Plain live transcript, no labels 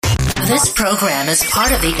This program is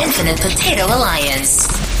part of the Infinite Potato Alliance.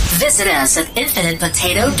 Visit us at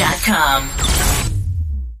infinitepotato.com.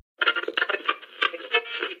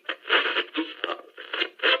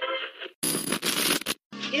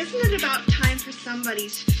 Isn't it about time for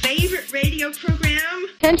somebody's favorite radio program?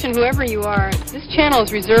 Attention, whoever you are. This channel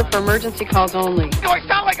is reserved for emergency calls only. Do I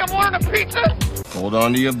sound like I'm ordering a pizza? Hold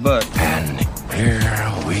on to your butt. And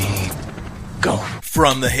here we go.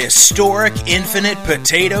 From the historic Infinite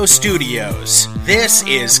Potato Studios, this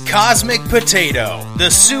is Cosmic Potato, the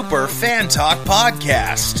Super Fan Talk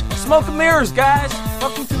Podcast. Smoke and mirrors, guys.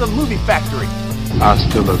 Welcome to the movie factory.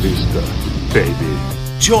 Hasta la vista, baby.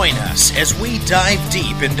 Join us as we dive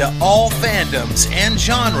deep into all fandoms and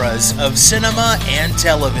genres of cinema and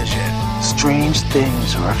television. Strange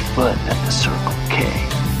things are afoot at the Circle K.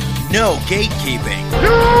 No gatekeeping.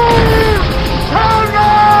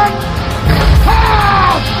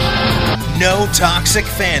 No toxic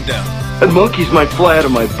fandom. And monkeys might fly out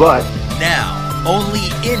of my butt. Now, only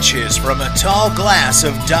inches from a tall glass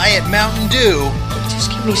of Diet Mountain Dew. Just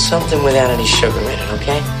give me something without any sugar in it,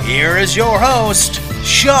 okay? Here is your host,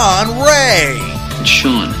 Sean Ray. It's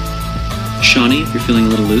Sean. Shawnee, if you're feeling a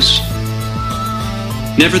little loose.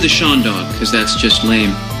 Never the Sean dog, because that's just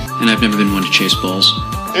lame, and I've never been one to chase balls.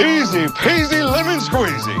 Easy peasy lemon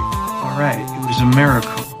squeezy. All right, it was a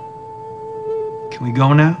miracle. Can we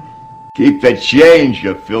go now? Keep the change,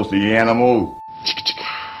 you filthy animal.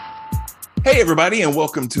 Hey, everybody, and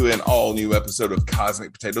welcome to an all-new episode of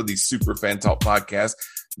Cosmic Potato, the Super Fan Talk Podcast.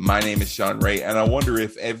 My name is Sean Ray, and I wonder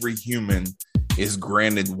if every human is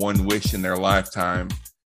granted one wish in their lifetime,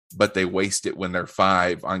 but they waste it when they're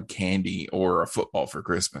 5 on candy or a football for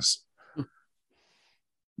Christmas.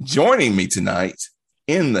 Joining me tonight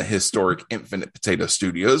in the historic Infinite Potato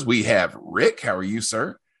Studios, we have Rick. How are you,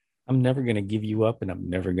 sir? I'm never going to give you up, and I'm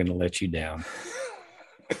never going to let you down.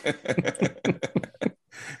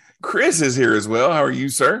 Chris is here as well. How are you,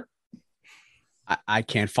 sir? I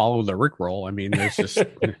can't follow the Rickroll. I mean, there's just...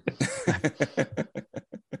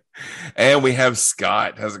 And we have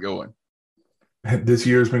Scott. How's it going? This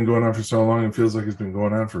year's been going on for so long, it feels like it's been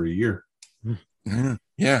going on for a year.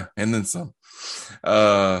 Yeah, and then some.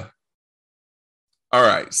 All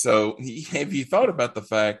right. So have you thought about the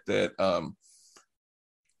fact that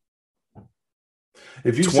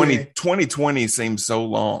if you 2020 seems so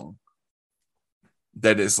long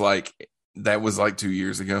that it's like that was like 2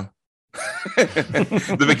 years ago?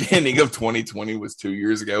 The beginning of 2020 was 2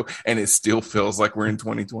 years ago, and it still feels like we're in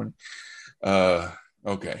 2020.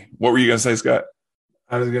 Okay. What were you going to say, Scott?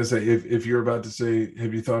 I was going to say, if you're about to say,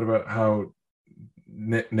 have you thought about how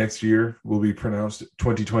next year will be pronounced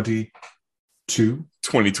 2022?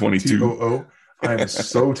 2022. TOO. I am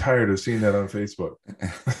so tired of seeing that on Facebook.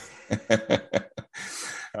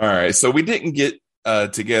 All right. So we didn't get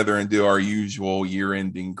together and do our usual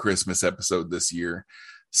year-ending Christmas episode this year.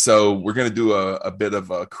 So we're going to do a bit of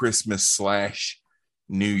a Christmas /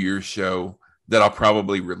 New Year's show that I'll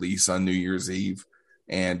probably release on New Year's Eve.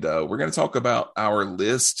 And we're going to talk about our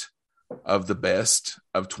list of the best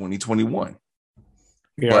of 2021.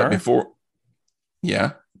 But before,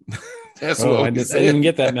 yeah, that's what I didn't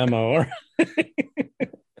get that memo.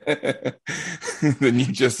 Then you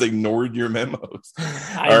just ignored your memos.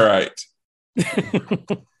 All right.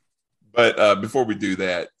 But before we do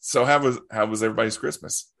that, so how was everybody's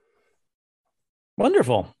Christmas?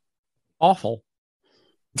 Wonderful. Awful.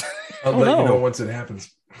 I'll let you know once it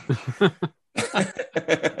happens.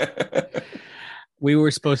 We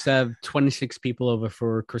were supposed to have 26 people over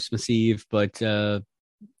for Christmas Eve, but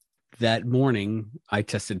that morning I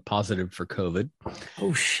tested positive for COVID.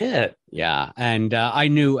 Oh, shit. Yeah. And I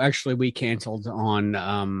knew actually we canceled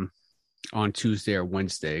on Tuesday or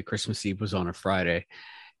Wednesday. Christmas Eve was on a Friday.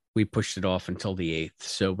 We pushed it off until the 8th.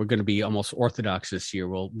 So we're going to be almost Orthodox this year.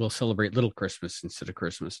 We'll celebrate Little Christmas instead of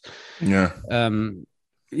Christmas. Yeah.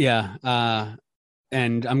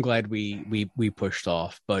 And I'm glad we pushed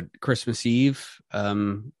off. But Christmas Eve,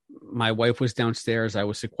 my wife was downstairs. I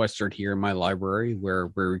was sequestered here in my library where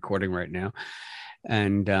we're recording right now.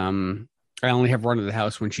 And I only have run to the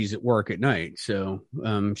house when she's at work at night. So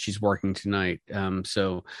she's working tonight.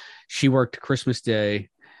 So she worked Christmas Day.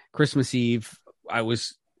 Christmas Eve, I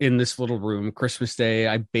was in this little room. Christmas Day,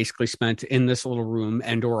 I basically spent in this little room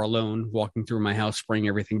and or alone, walking through my house, spraying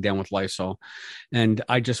everything down with Lysol. And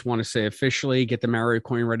I just want to say officially, get the Mario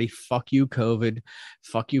coin ready. Fuck you, COVID.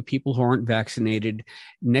 Fuck you, people who aren't vaccinated.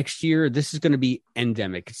 Next year, this is going to be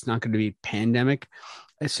endemic. It's not going to be pandemic.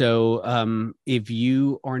 So if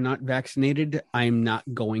you are not vaccinated, I'm not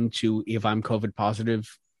going to, if I'm COVID positive,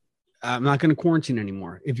 I'm not going to quarantine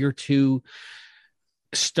anymore. If you're too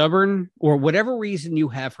stubborn or whatever reason you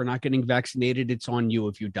have for not getting vaccinated, it's on you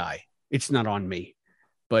if you die. It's not on me.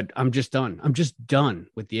 But I'm just done. I'm just done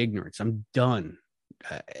with the ignorance. I'm done.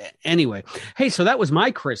 Anyway, hey, so that was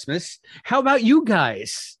my Christmas. How about you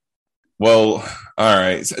guys? Well, all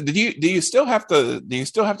right. So do you still have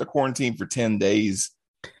to quarantine for 10 days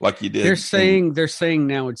like you did? They're saying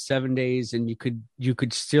now it's 7 days, and you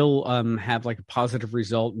could still have like a positive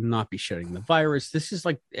result and not be shedding the virus. This is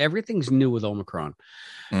like everything's new with Omicron.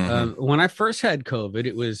 Mm-hmm. When I first had COVID,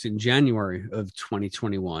 it was in January of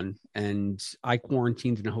 2021, and I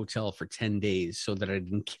quarantined in a hotel for 10 days so that I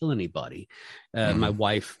didn't kill anybody. My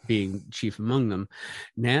wife being chief among them.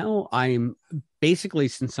 Now I'm basically,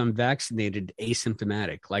 since I'm vaccinated,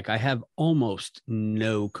 asymptomatic. Like I have almost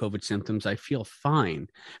no COVID symptoms. I feel fine,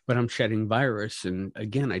 but I'm shedding virus. And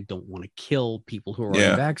again, I don't want to kill people who are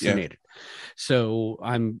unvaccinated. Yeah. So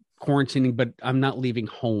I'm quarantining, but I'm not leaving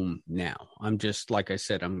home now. I'm just, like I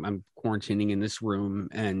said, I'm quarantining in this room.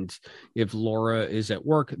 And if Laura is at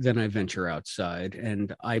work, then I venture outside,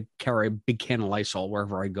 and I carry a big can of Lysol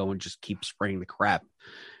wherever I go and just keep spraying the crap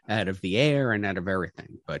out of the air and out of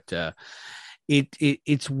everything. But,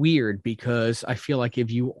 it's weird because I feel like if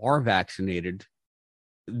you are vaccinated,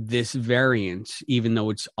 this variant, even though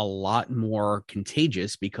it's a lot more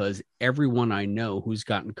contagious, because everyone I know who's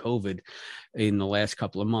gotten COVID in the last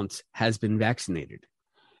couple of months has been vaccinated.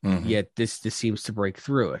 Mm-hmm. Yet this seems to break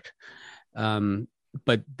through it.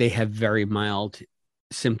 But they have very mild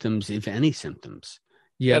symptoms, if any symptoms.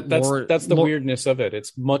 Yeah, that's the weirdness of it.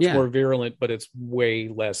 It's much more virulent, but it's way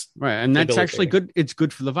less. Right. And that's actually good. It's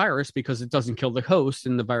good for the virus because it doesn't kill the host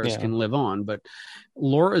and the virus can live on. But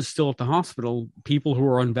Laura is still at the hospital. People who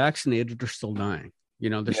are unvaccinated are still dying.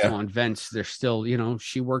 You know, they're still on vents. They're still,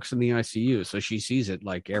 she works in the ICU. So she sees it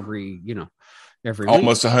like every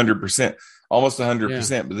almost 100%, almost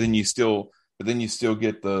 100%. But then you still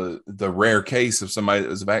get the rare case of somebody that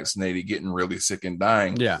was vaccinated getting really sick and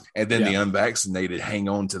dying. Yeah. And then the unvaccinated hang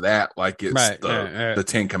on to that like it's the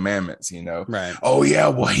 10 Commandments, Right. Oh yeah,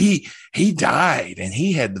 well he died and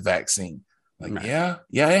he had the vaccine. Like,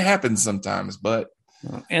 it happens sometimes, but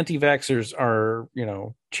anti-vaxxers are,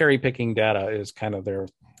 cherry picking data is kind of their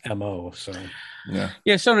MO. So so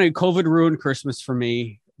anyway, COVID ruined Christmas for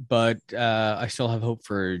me, but I still have hope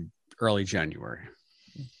for early January.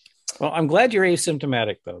 Well, I'm glad you're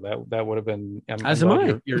asymptomatic, though. That would have been. As am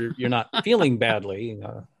I. You're not feeling badly,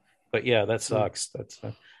 but yeah, that sucks.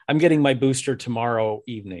 I'm getting my booster tomorrow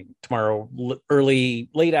evening.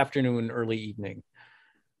 Late afternoon, early evening.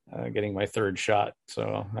 Getting my third shot.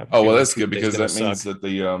 So. Well, that's good because that means that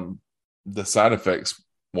the side effects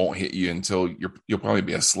won't hit you until you'll probably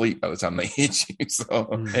be asleep by the time they hit you.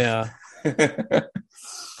 So yeah.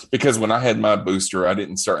 Because when I had my booster,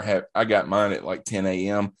 I got mine at like 10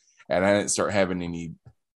 a.m. and I didn't start having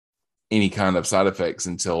any kind of side effects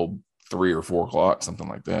until 3 or 4 o'clock, something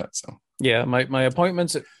like that. So yeah, my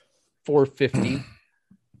appointment's at 4:50.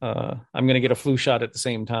 I'm going to get a flu shot at the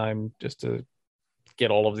same time just to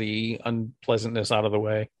get all of the unpleasantness out of the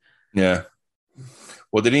way. Yeah.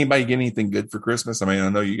 Well, did anybody get anything good for Christmas? I mean, I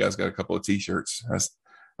know you guys got a couple of T-shirts.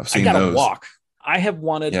 I've seen those. A walk. I have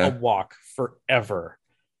wanted a walk forever.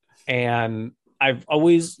 And I've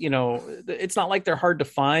always, it's not like they're hard to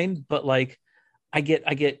find, but like I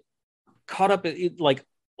get caught up in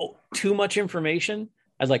too much information.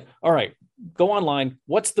 I was like, all right, go online.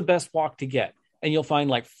 What's the best walk to get? And you'll find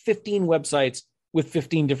like 15 websites with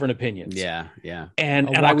 15 different opinions. Yeah. Yeah. And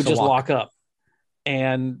I would just lock up.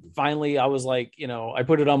 And finally I was like, I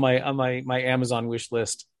put it on my Amazon wish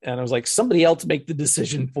list and I was like, somebody else make the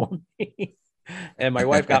decision for me. And my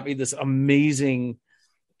wife got me this amazing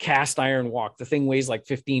cast iron walk. The thing weighs like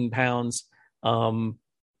 15 pounds.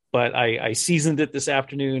 But I seasoned it this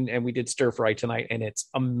afternoon and we did stir fry tonight and it's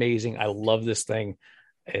amazing. I love this thing.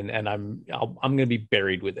 And I'm going to be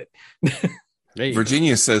buried with it.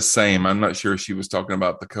 Virginia says same. I'm not sure if she was talking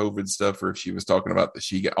about the COVID stuff or if she was talking about that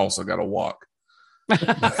she also got a walk.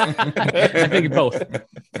 I think both.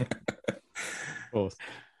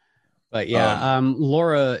 But yeah,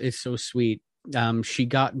 Laura is so sweet. She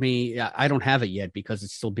got me, I don't have it yet because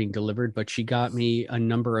it's still being delivered, but she got me a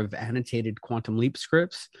number of annotated Quantum Leap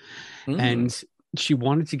scripts and she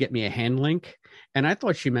wanted to get me a hand link. And I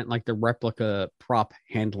thought she meant like the replica prop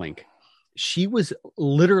hand link. She was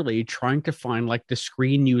literally trying to find like the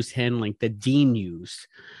screen used hand link that Dean used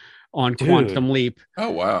on Quantum Leap.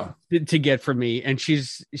 Oh wow! To get from me, and she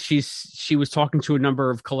was talking to a number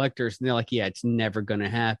of collectors, and they're like, "Yeah, it's never going to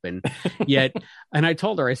happen." Yet, and I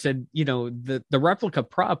told her, I said, you know, the replica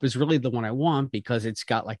prop is really the one I want because it's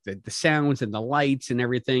got like the sounds and the lights and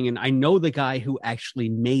everything, and I know the guy who actually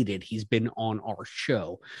made it. He's been on our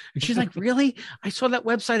show, and she's like, "Really? I saw that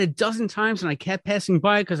website a dozen times, and I kept passing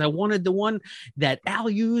by because I wanted the one that Al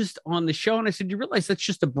used on the show." And I said, "You realize that's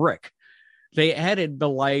just a brick." They added the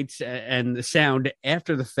lights and the sound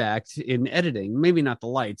after the fact in editing. Maybe not the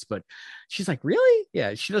lights, but she's like, really?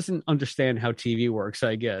 Yeah, she doesn't understand how TV works,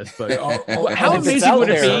 I guess. But how amazing would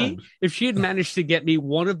it be if she had managed to get me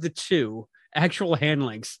one of the two actual hand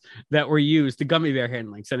links that were used, the gummy bear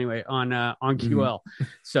hand links anyway, on QL.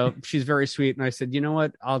 So she's very sweet. And I said, you know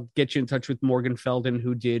what? I'll get you in touch with Morgan Felden,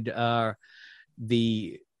 who did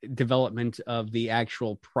the development of the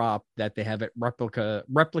actual prop that they have at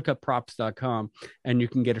replicaprops.com, and you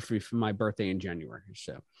can get it free for my birthday in January.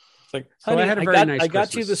 So it's like, honey, I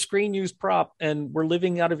got you the screen use prop, and we're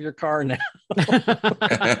living out of your car now.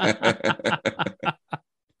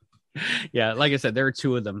 Yeah, like I said, there are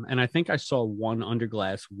two of them, and I think I saw one under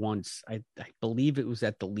glass once. I believe it was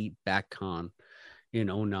at the Leap BackCon in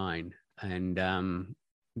 2009, and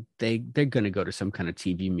they're going to go to some kind of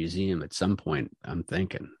TV museum at some point, I'm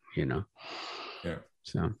thinking, you know. Yeah.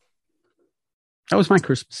 So that was my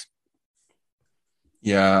Christmas.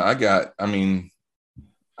 Yeah, I got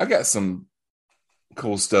some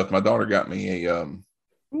cool stuff. My daughter got me a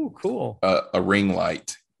cool. A ring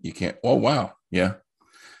light. You can't. Oh wow. Yeah.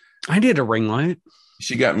 I did a ring light.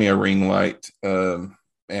 She got me a ring light. And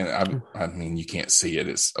I mean, you can't see it.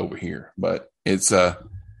 It's over here, but it's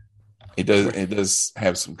it does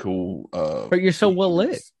have some cool but you're so well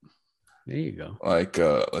lit. There you go. Like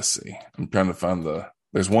let's see. I'm trying to find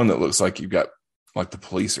there's one that looks like you've got like the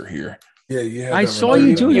police are here. Yeah, you had I saw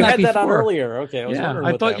you doing you that had before. that on earlier. Okay.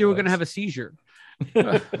 I thought you were gonna have a seizure.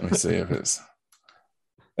 Let me see if it's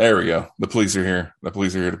there we go. The police are here. The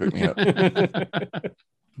police are here to pick me up.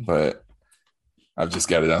 But I've just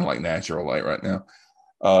got it on like natural light right now.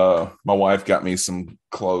 My wife got me some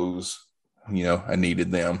clothes. You know, I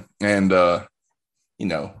needed them, and you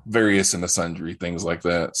know, various and sundry things like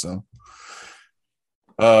that. So,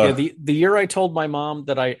 the year I told my mom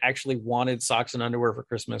that I actually wanted socks and underwear for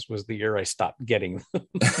Christmas was the year I stopped getting them.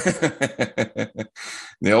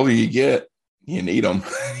 The older you get, you need them,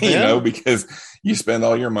 you know, because you spend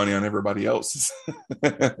all your money on everybody else's.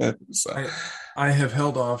 So. I have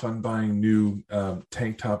held off on buying new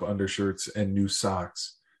tank top undershirts and new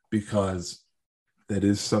socks because that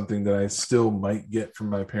is something that I still might get from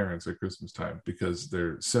my parents at Christmas time because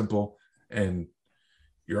they're simple and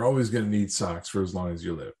you're always going to need socks for as long as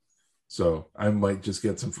you live. So I might just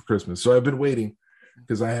get some for Christmas. So I've been waiting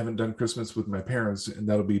because I haven't done Christmas with my parents, and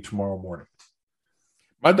that'll be tomorrow morning.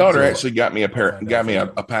 My daughter actually got me a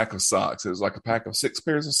pack of socks. It was like a pack of 6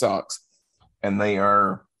 pairs of socks, and they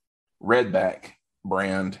are Redback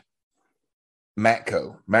brand,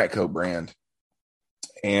 Matco brand.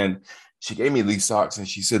 And she gave me these socks, and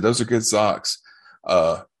she said, "Those are good socks.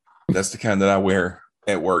 That's the kind that I wear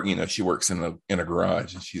at work." You know, she works in a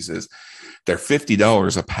garage, and she says they're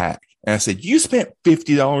 $50 a pack. And I said, "You spent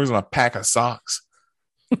 $50 on a pack of socks?"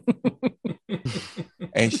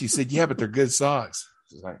 And she said, "Yeah, but they're good socks."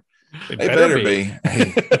 She's like, "They better be."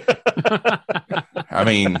 Hey, I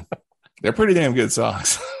mean, they're pretty damn good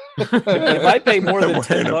socks. If I pay more than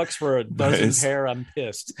 $10 for a dozen pair, I'm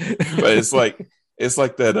pissed. But it's like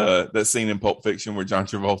that scene in Pulp Fiction where John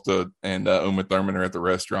Travolta and Uma Thurman are at the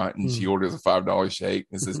restaurant, and she orders a $5 shake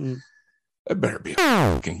and says, "That better be a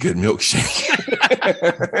fucking good milkshake."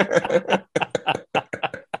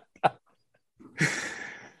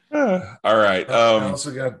 All right. I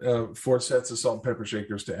also got 4 sets of salt and pepper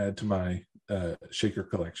shakers to add to my shaker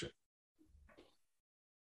collection.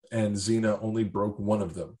 And Xena only broke one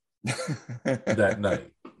of them that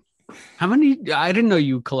night. How many? I didn't know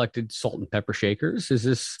you collected salt and pepper shakers. Is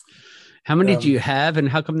this how many do you have, and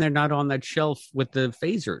how come they're not on that shelf with the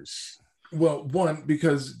phasers? Well, one,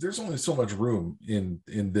 because there's only so much room in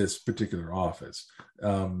this particular office.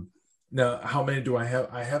 Now, how many do I have?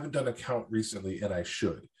 I haven't done a count recently, and I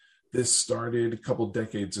should. This started a couple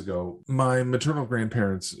decades ago. My maternal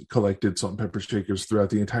grandparents collected salt and pepper shakers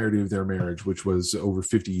throughout the entirety of their marriage, which was over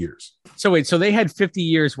 50 years. So wait, so they had 50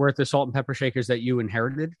 years worth of salt and pepper shakers that you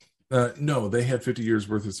inherited? No, they had 50 years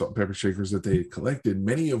worth of salt and pepper shakers that they collected,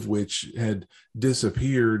 many of which had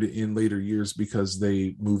disappeared in later years because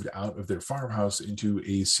they moved out of their farmhouse into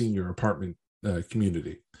a senior apartment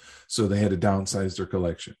community. So they had to downsize their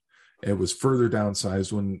collection. It was further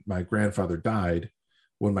downsized when my grandfather died,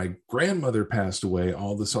 When my grandmother passed away,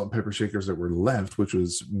 all the salt and pepper shakers that were left, which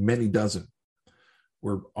was many dozen,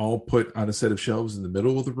 were all put on a set of shelves in the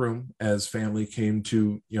middle of the room as family came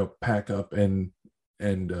to, pack up and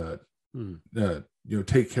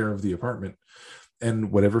take care of the apartment.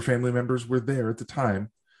 And whatever family members were there at the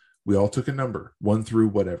time, we all took a number, 1 through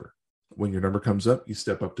whatever. When your number comes up, you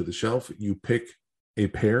step up to the shelf, you pick a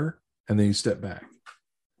pair, and then you step back.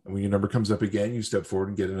 And when your number comes up again, you step forward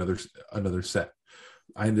and get another set.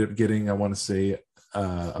 I ended up getting, I want to say,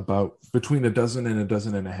 about between a dozen and a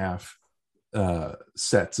dozen and a half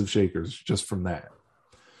sets of shakers just from that.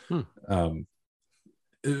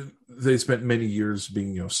 They spent many years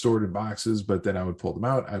being stored in boxes, but then I would pull them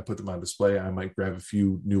out, I put them on display, I might grab a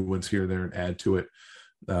few new ones here and there and add to it.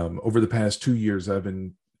 Over the past 2 years, I've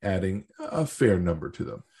been adding a fair number to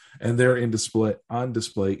them, and they're on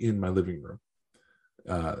display in my living room.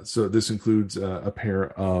 So this includes a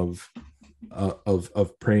pair of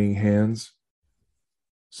praying hands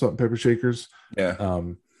salt and pepper shakers.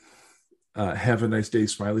 Have a nice day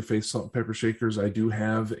smiley face salt and pepper shakers. I do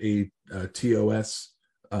have a TOS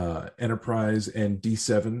Enterprise and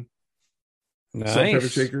D7 salt and pepper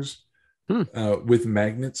shakers with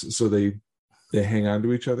magnets, so they hang on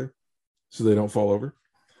to each other so they don't fall over.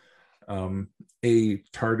 A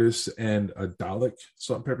TARDIS and a Dalek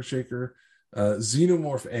salt and pepper shaker.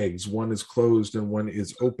 Xenomorph eggs, one is closed and one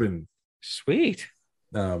is open. Sweet.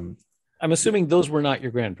 I'm assuming those were not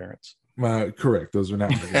your grandparents. Correct. Those were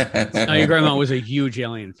not my grandparents. No, your grandma was a huge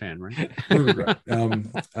Alien fan, right? Right.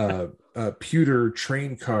 Pewter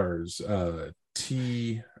train cars, a teapot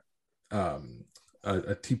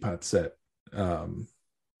set,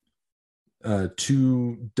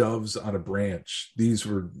 2 doves on a branch. These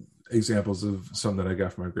were examples of some that I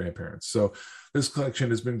got from my grandparents. So this collection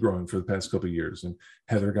has been growing for the past couple of years, and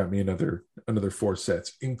Heather got me another 4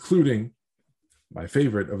 sets, including my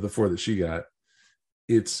favorite of the 4 that she got.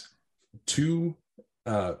 It's 2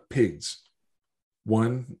 pigs,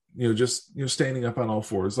 one just standing up on all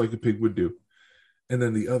fours like a pig would do, and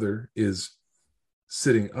then the other is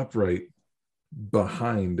sitting upright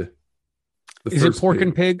behind the Is first it Pork pig.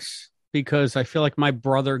 and Pigs? Because I feel like my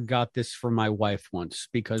brother got this for my wife once,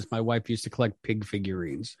 because my wife used to collect pig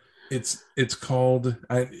figurines. It's called,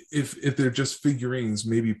 if they're just figurines,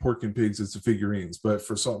 maybe Pork and Pigs, it's the figurines, but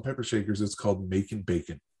for salt and pepper shakers, it's called Making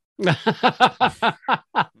Bacon.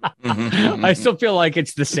 I still feel like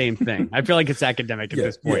it's the same thing. I feel like it's academic at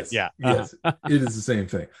this point. Yes, yes, it is the same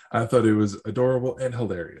thing. I thought it was adorable and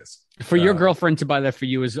hilarious. For your girlfriend to buy that for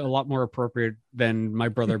you is a lot more appropriate than my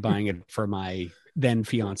brother buying it for my then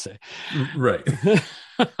fiance. Right.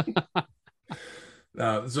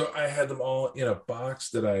 So I had them all in a box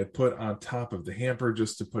that I had put on top of the hamper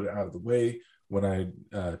just to put it out of the way when I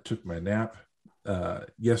took my nap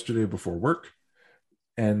yesterday before work.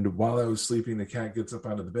 And while I was sleeping, the cat gets up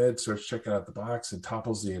out of the bed, starts checking out the box, and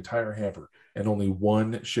topples the entire hamper. And only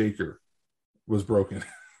 1 shaker was broken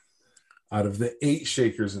out of the 8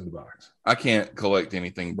 shakers in the box. I can't collect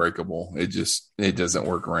anything breakable. It doesn't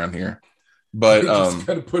work around here. But just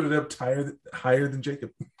got to put it up higher than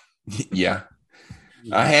Jacob. Yeah.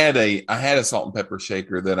 I had a salt and pepper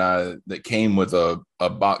shaker that came with a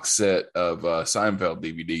box set of Seinfeld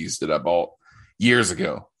DVDs that I bought years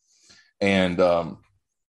ago. And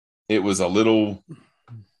it was a little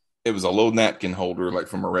napkin holder, like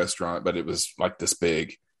from a restaurant, but it was like this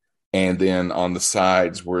big. And then on the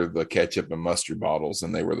sides were the ketchup and mustard bottles,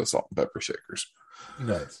 and they were the salt and pepper shakers.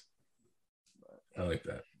 Nice. I like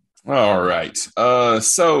that. All right.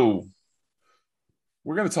 So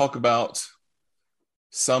we're going to talk about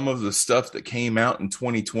some of the stuff that came out in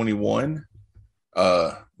 2021.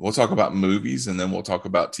 We'll talk about movies, and then we'll talk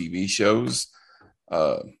about TV shows.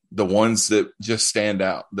 The ones that just stand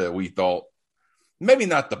out that we thought maybe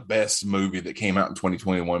not the best movie that came out in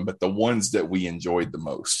 2021, but the ones that we enjoyed the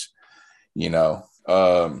most, or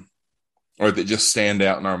that just stand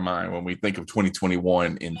out in our mind when we think of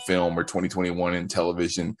 2021 in film or 2021 in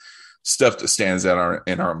television, stuff that stands out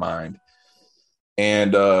in our mind.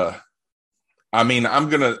 And I'm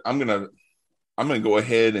gonna go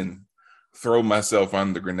ahead and throw myself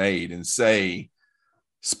on the grenade and say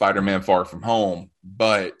Spider-Man Far From Home,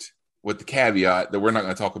 but with the caveat that we're not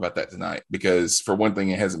going to talk about that tonight, because for one thing,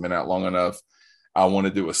 it hasn't been out long enough. I want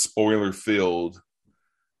to do a spoiler-filled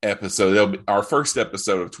episode. Our first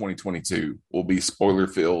episode of 2022 will be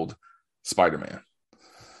spoiler-filled Spider-Man.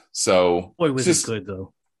 So, boy, was it good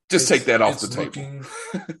though. Just take that off the table.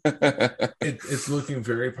 It's looking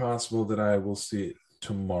very possible that I will see it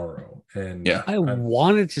tomorrow. And yeah, I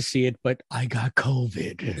wanted to see it, but I got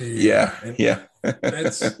COVID. Yeah.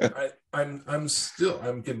 I'm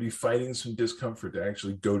going to be fighting some discomfort to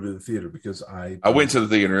actually go to the theater because I went to the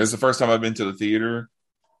theater. It's the first time I've been to the theater.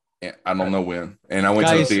 I don't know when. And I went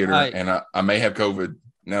to the theater, and I may have COVID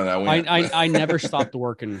now that I went. I never stopped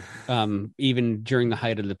working, even during the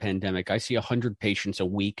height of the pandemic. I see 100 patients a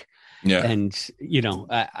week. Yeah. And,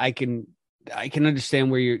 I can understand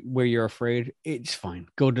where you're afraid. It's fine.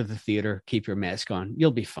 Go to the theater, keep your mask on.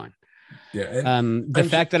 You'll be fine. Yeah. The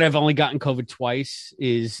fact that I've only gotten COVID twice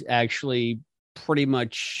is actually pretty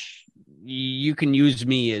much, you can use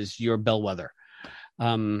me as your bellwether.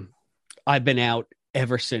 I've been out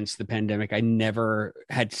ever since the pandemic. I never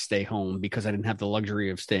had to stay home because I didn't have the luxury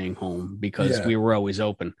of staying home because we were always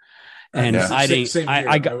open. And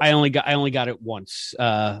I only got it once,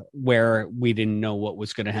 where we didn't know what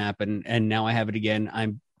was going to happen. And now I have it again.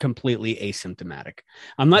 I'm completely asymptomatic.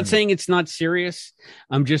 I'm not saying it's not serious.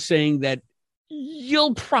 I'm just saying that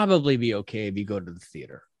you'll probably be okay if you go to the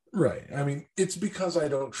theater. Right. I mean, it's because I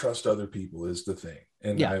don't trust other people is the thing.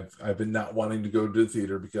 And I've been not wanting to go to the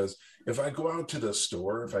theater because if I go out to the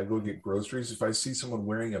store, if I go get groceries, if I see someone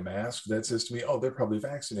wearing a mask, that says to me, oh, they're probably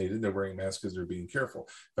vaccinated. They're wearing a mask because they're being careful.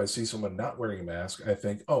 If I see someone not wearing a mask, I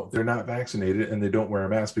think, oh, they're not vaccinated and they don't wear a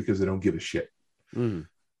mask because they don't give a shit. Mm.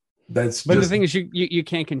 But the thing is, you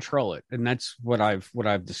can't control it. And that's what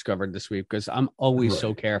I've discovered this week because I'm always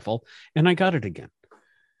so careful, and I got it again.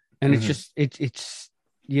 And it's just,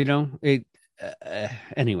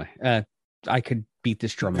 anyway, I could beat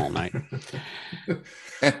this drum all night.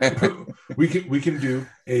 we can do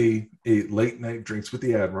a late night drinks with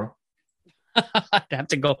the Admiral. I'd have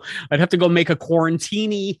to go make a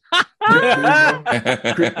quarantini.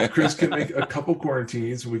 Chris can make a couple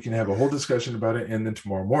quarantines and we can have a whole discussion about it, and then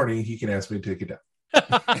tomorrow morning he can ask me to take it down.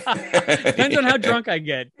 Depends on how drunk I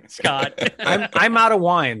get, Scott. I'm out of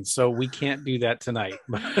wine, so we can't do that tonight.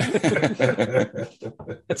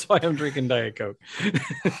 That's why I'm drinking Diet Coke.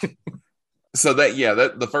 So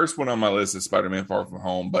that the first one on my list is Spider-Man: Far From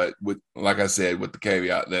Home, but like I said, with the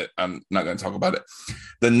caveat that I'm not going to talk about it.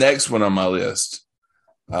 The next one on my list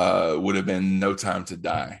would have been No Time to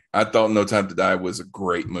Die. I thought No Time to Die was a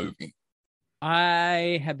great movie.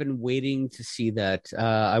 I have been waiting to see that.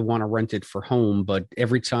 I want to rent it for home, but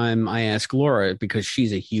every time I ask Laura, because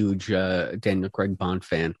she's a huge Daniel Craig Bond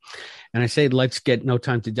fan, and I say, let's get No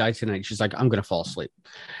Time to Die tonight, she's like, I'm going to fall asleep.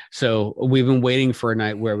 So we've been waiting for a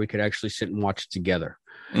night where we could actually sit and watch it together.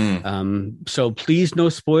 So please, no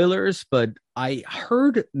spoilers, but I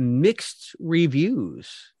heard mixed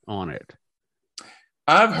reviews on it.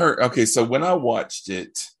 I've heard, okay, so when I watched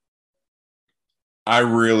it, I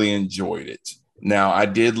really enjoyed it. Now, I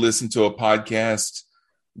did listen to a podcast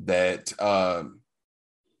that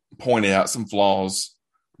pointed out some flaws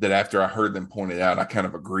that after I heard them pointed out, I kind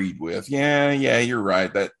of agreed with. Yeah, you're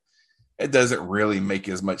right. That it doesn't really make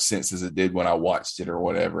as much sense as it did when I watched it or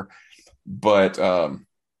whatever. But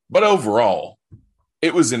overall,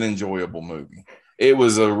 it was an enjoyable movie. It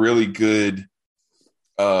was a really good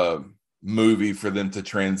movie for them to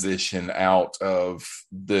transition out of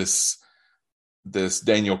this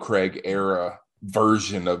Daniel Craig era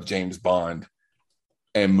version of James Bond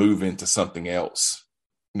and move into something else,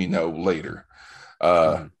 later.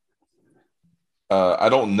 I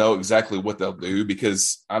don't know exactly what they'll do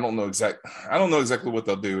because I don't know exactly what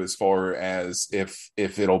they'll do as far as if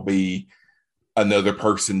it'll be another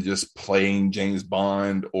person just playing James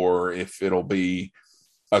Bond or if it'll be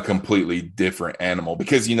a completely different animal,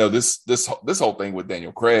 because this whole thing with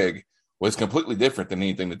Daniel Craig was completely different than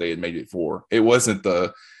anything that they had made it for. It wasn't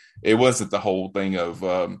the whole thing of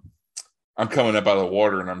I'm coming up out of the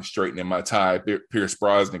water and I'm straightening my tie, Pierce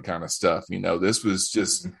Brosnan kind of stuff. This was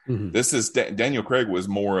just Daniel Craig was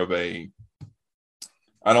more of a,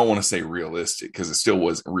 I don't want to say realistic because it still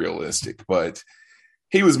wasn't realistic, but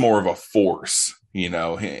he was more of a force,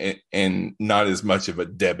 and not as much of a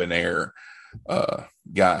debonair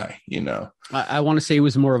guy. I want to say he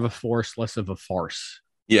was more of a force, less of a farce.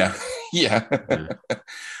 Yeah.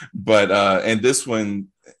 But and this one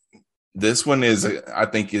is I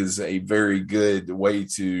think is a very good way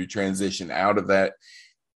to transition out of that.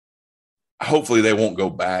 Hopefully they won't go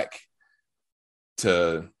back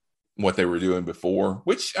to what they were doing before,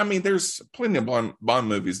 which, I mean, there's plenty of Bond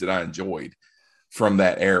movies that I enjoyed from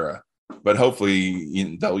that era, but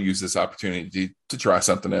hopefully they'll use this opportunity to try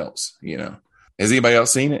something else. Has anybody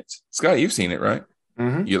else seen it? Scott, you've seen it, right?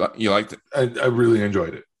 Mm-hmm. You liked it? I really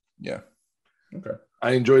enjoyed it. Yeah. Okay.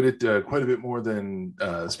 I enjoyed it quite a bit more than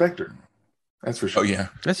Spectre. That's for sure. Oh, yeah.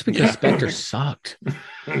 That's because Spectre sucked.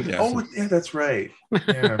 Yeah. Oh, yeah, that's right.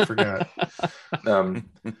 Yeah, I forgot.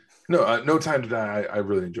 No Time to Die, I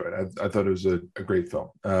really enjoyed. I thought it was a great film.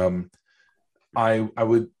 I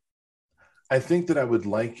would I think that I would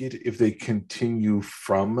like it if they continue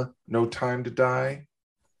from No Time to Die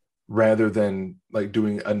rather than like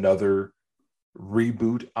doing another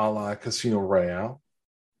reboot a la Casino Royale.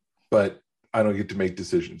 But I don't get to make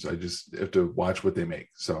decisions. I just have to watch what they make.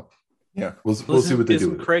 So yeah, we'll see what they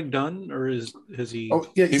do. Isn't Craig done, or has he? Oh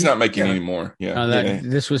yeah, he's not making any more. Yeah,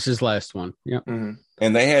 this was his last one. Yeah,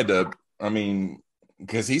 and they had to. I mean,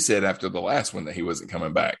 because he said after the last one that he wasn't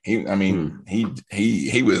coming back. He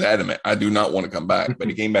was adamant. I do not want to come back, but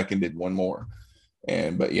he came back and did one more.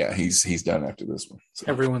 But yeah, he's done after this one. So.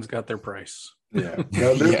 Everyone's got their price. Yeah,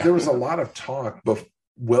 there was a lot of talk,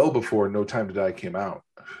 well before No Time to Die came out.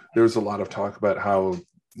 There was a lot of talk about how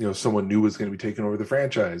someone new was going to be taking over the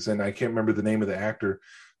franchise, and I can't remember the name of the actor,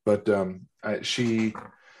 but she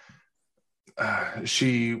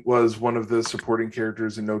was one of the supporting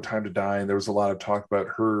characters in No Time to Die, and there was a lot of talk about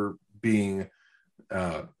her being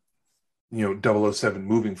 007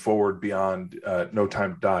 moving forward beyond No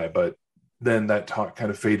Time to Die, but then that talk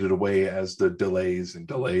kind of faded away as the delays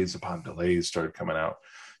upon delays started coming out.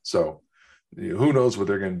 So who knows what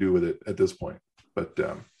they're going to do with it at this point. But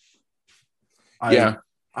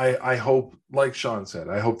I hope, like Sean said,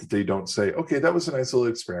 I hope that they don't say, okay, that was a nice little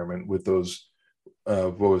experiment with those,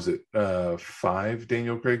 what was it, 5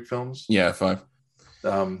 Daniel Craig films? Yeah, 5.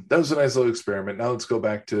 That was a nice little experiment. Now let's go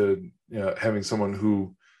back to having someone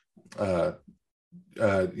who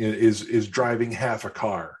is driving half a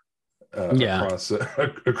car across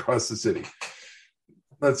the city.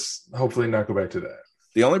 Let's hopefully not go back to that.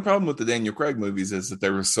 The only problem with the Daniel Craig movies is that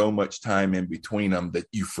there was so much time in between them that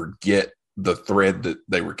you forget the thread that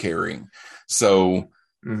they were carrying. So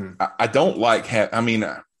I don't like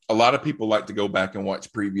a lot of people like to go back and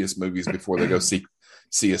watch previous movies before they go see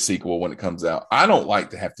a sequel when it comes out. I don't like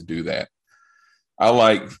to have to do that.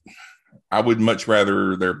 I would much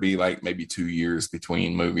rather there be like maybe 2 years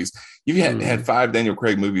between movies. You've had 5 Daniel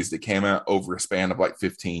Craig movies that came out over a span of like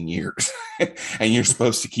 15 years, and you're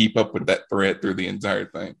supposed to keep up with that thread through the entire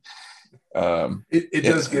thing. It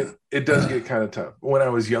does get kind of tough. When I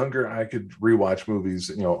was younger, I could rewatch movies,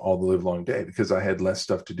 all the live long day because I had less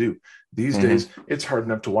stuff to do. These days, it's hard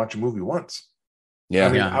enough to watch a movie once.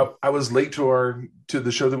 Yeah, I was late to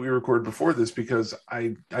the show that we recorded before this because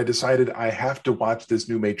I decided I have to watch this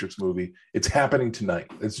new Matrix movie. It's happening tonight.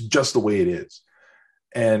 It's just the way it is,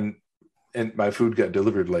 and my food got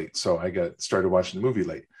delivered late, so I got started watching the movie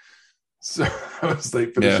late. So I was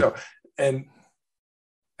late for the show, and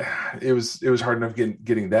it was hard enough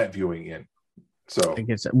getting that viewing in. So I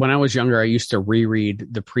guess when I was younger, I used to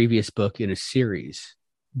reread the previous book in a series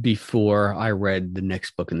before I read the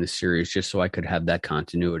next book in the series, just so I could have that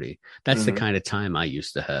continuity. That's the kind of time I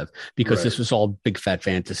used to have, because this was all big fat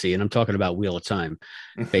fantasy, and I'm talking about Wheel of Time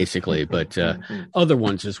basically, but other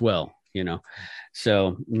ones as well,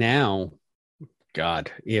 so now, God,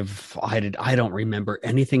 if I don't remember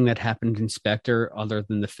anything that happened in Spectre other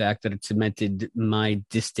than the fact that it cemented my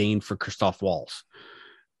disdain for Christoph Waltz.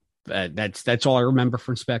 That's all I remember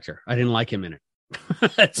from Spectre. I didn't like him in it.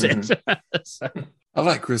 That's it. I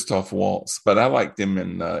like Christoph Waltz, but I liked him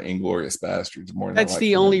in Inglourious Bastards more than that's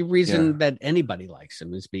the only reason that anybody likes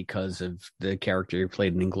him, is because of the character he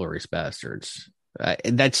played in Inglourious Bastards.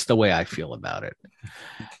 That's the way I feel about it.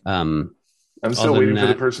 I'm still waiting for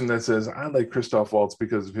the person that says, I like Christoph Waltz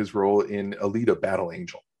because of his role in Alita Battle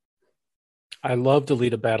Angel. I loved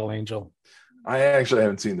Alita Battle Angel. I actually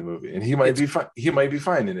haven't seen the movie, and he might be fine. He might be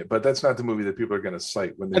fine in it, but that's not the movie that people are going to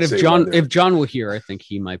cite when they but say. If John were here, I think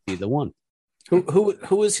he might be the one.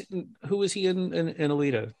 Who is he in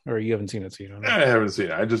Alita? Or you haven't seen it, so you don't know. I haven't seen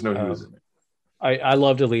it. I just know he was in it. I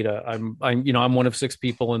loved Alita. I'm one of 6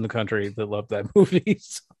 people in the country that love that movie.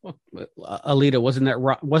 So. Alita wasn't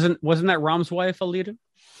that Rom's wife, Alita?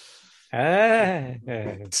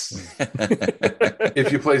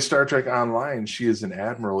 If you play Star Trek Online, she is an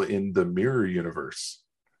admiral in the Mirror Universe.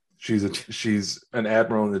 She's an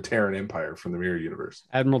admiral in the Terran Empire from the Mirror Universe.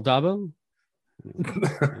 Admiral Dabo?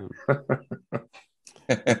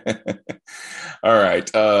 All right.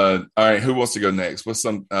 Who wants to go next?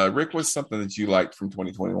 Rick, what's something that you liked from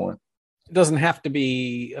 2021? It doesn't have to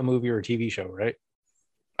be a movie or a TV show, right?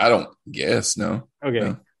 I don't guess. No.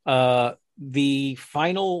 Okay. No. The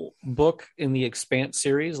final book in the Expanse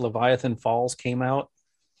series, Leviathan Falls, came out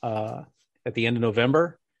at the end of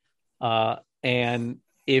November. And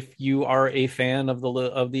if you are a fan of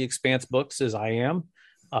the Expanse books, as I am,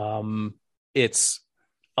 it's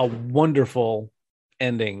a wonderful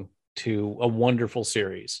ending to a wonderful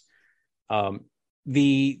series. The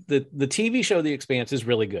TV show The Expanse is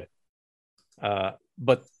really good.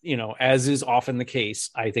 But as is often the case,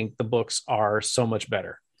 I think the books are so much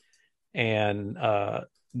better. And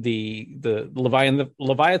the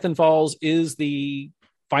Leviathan Falls is the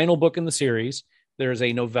final book in the series. There's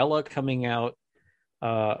a novella coming out,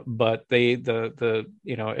 but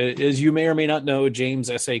as you may or may not know, James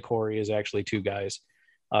S.A. Corey is actually two guys,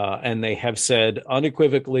 and they have said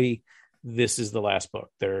unequivocally, this is the last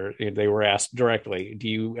book. They were asked directly, do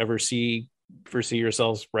you ever foresee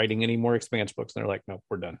yourselves writing any more Expanse books? And they're like, no,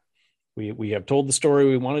 we're done. We have told the story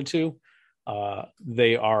we wanted to.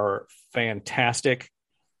 They are fantastic.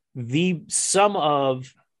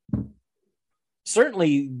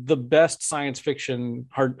 Certainly the best science fiction,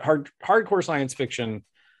 hardcore science fiction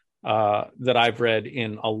that I've read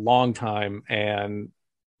in a long time, and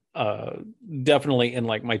definitely in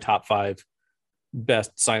like my top 5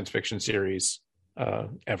 best science fiction series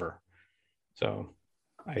ever. So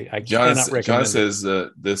I cannot recommend. John says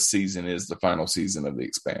this season is the final season of The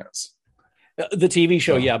Expanse. The TV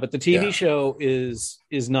show, but the TV show is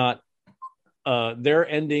not. They're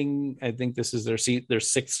ending. I think this is their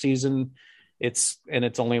 6th season. It's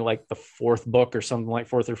only like the 4th book or something, like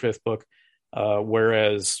 4th or 5th book,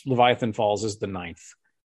 whereas Leviathan Falls is the 9th.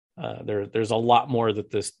 There's a lot more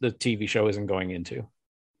that the TV show isn't going into.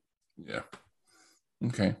 Yeah.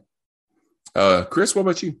 Okay. Chris, what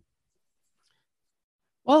about you?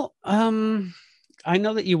 Well, I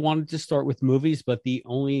know that you wanted to start with movies, but the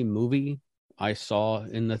only movie I saw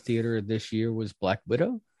in the theater this year was Black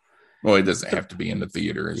Widow. Well, it doesn't have to be in the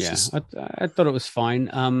theater. It's just... I thought it was fine.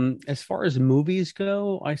 As far as movies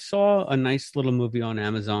go, I saw a nice little movie on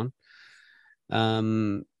Amazon.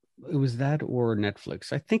 It was that or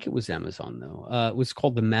Netflix. I think it was Amazon, though. It was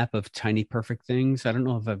called The Map of Tiny Perfect Things. I don't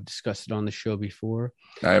know if I've discussed it on the show before.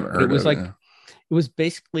 I haven't heard of it. It was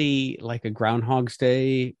basically like a Groundhog's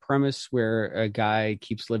Day premise where a guy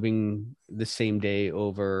keeps living the same day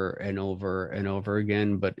over and over and over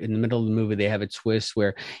again. But in the middle of the movie, they have a twist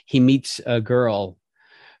where he meets a girl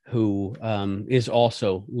who is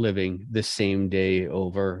also living the same day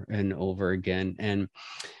over and over again. And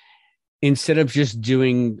instead of just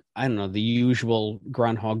doing, I don't know, the usual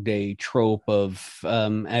Groundhog Day trope of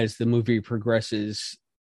as the movie progresses,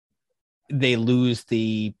 they lose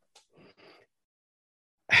the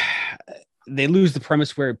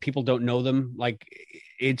premise where people don't know them. Like,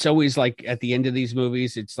 it's always like at the end of these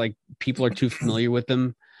movies, it's like people are too familiar with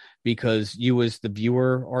them because you as the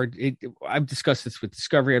viewer are. I've discussed this with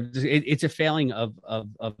Discovery. It's a failing of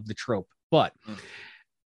the trope, but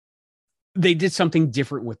they did something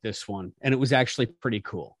different with this one, and it was actually pretty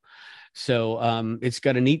cool. So it's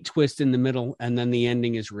got a neat twist in the middle, and then the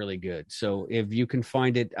ending is really good. So if you can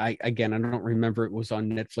find it, I don't remember it was on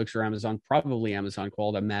Netflix or Amazon, probably Amazon,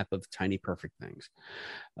 called A Map of Tiny Perfect Things.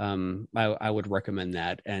 I would recommend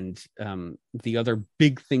that. And the other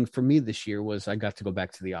big thing for me this year was I got to go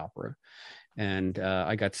back to the opera, and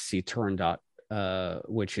I got to see Turandot,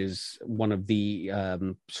 which is one of the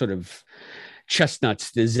sort of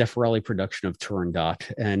Chestnuts, the Zeffirelli production of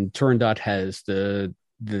Turandot. And Turandot has the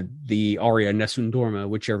aria Nessun Dorma,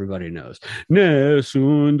 which everybody knows.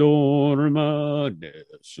 Nessun Dorma,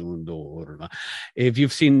 Nessun Dorma. If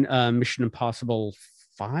you've seen Mission Impossible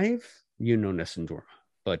 5, you know Nessun Dorma.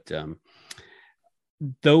 But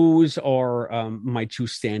those are my two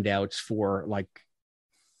standouts for like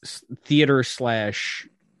theater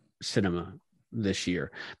 / cinema this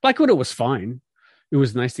year. Black Widow was fine. It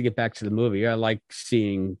was nice to get back to the movie. I like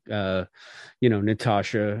seeing,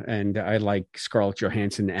 Natasha, and I like Scarlett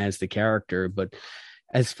Johansson as the character. But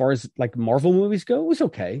as far as like Marvel movies go, it was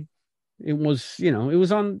okay. It was, it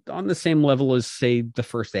was on the same level as, say, the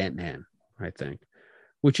first Ant-Man, I think,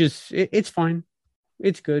 which is, it's fine.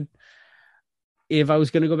 It's good. If I was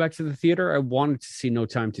going to go back to the theater, I wanted to see No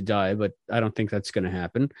Time to Die, but I don't think that's going to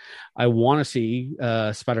happen. I want to see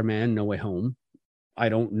Spider-Man No Way Home. I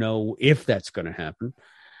don't know if that's going to happen.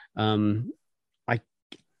 I'm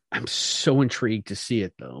so intrigued to see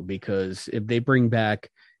it, though, because if they bring back,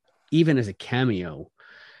 even as a cameo,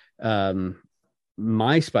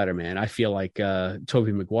 my Spider-Man, I feel like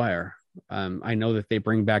Tobey Maguire. I know that they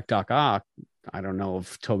bring back Doc Ock. I don't know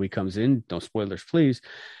if Tobey comes in. No spoilers, please.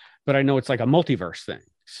 But I know it's like a multiverse thing.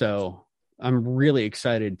 So I'm really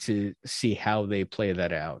excited to see how they play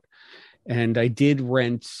that out. And I did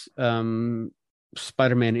rent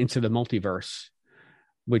Spider-Man Into the Multiverse,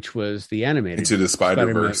 which was the animated Into the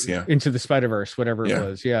Spider-Verse, Into the Spider-Verse, whatever it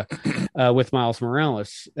was, with Miles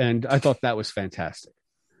Morales, and I thought that was fantastic.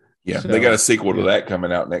 So, they got a sequel to that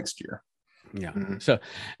coming out next year. So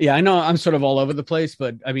I know I'm sort of all over the place,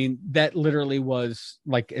 but I mean, that literally was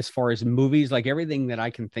like, as far as movies, like everything that I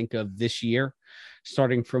can think of this year,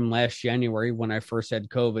 starting from last January when I first had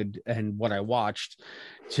COVID and what I watched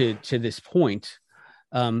to this point.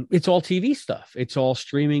 It's all TV stuff. It's all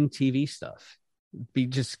streaming TV stuff.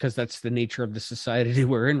 Just because that's the nature of the society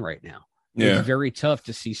we're in right now. Yeah. It's very tough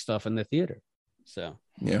to see stuff in the theater. So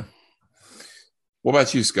yeah. What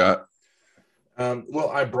about you, Scott? Well,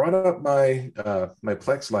 I brought up my my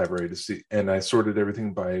Plex library to see, and I sorted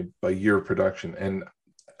everything by year of production, and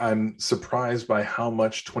I'm surprised by how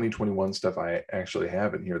much 2021 stuff I actually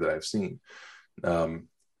have in here that I've seen.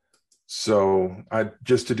 So I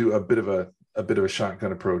just to do a bit of a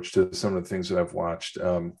shotgun approach to some of the things that I've watched.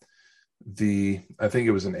 I think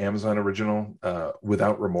it was an Amazon original,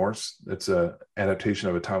 Without Remorse. It's a adaptation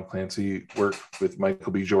of a Tom Clancy work with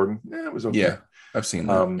Michael B. Jordan. It was okay. Yeah, I've seen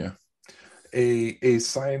that. Yeah. A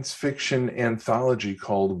science fiction anthology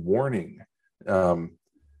called Warning. I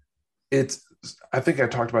think I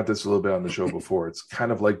talked about this a little bit on the show before. It's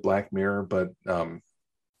kind of like Black Mirror, but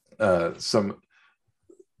some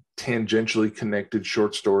tangentially connected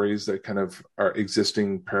short stories that kind of are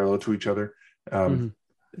existing parallel to each other. A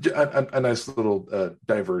nice little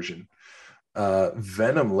diversion.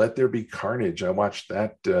 Venom, Let There Be Carnage. I watched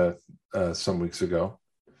that some weeks ago.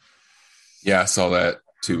 Yeah, I saw that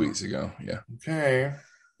 2 weeks ago. Yeah. Okay.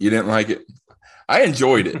 You didn't like it? I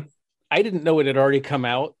enjoyed it. I didn't know it had already come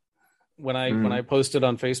out when I posted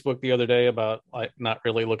on Facebook the other day about like not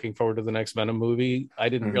really looking forward to the next Venom movie. I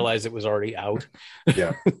didn't realize it was already out.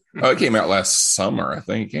 Yeah. It came out last summer. I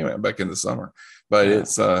think it came out back in the summer. But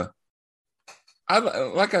it's like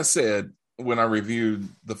I said when I reviewed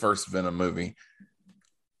the first Venom movie,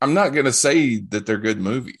 I'm not going to say that they're good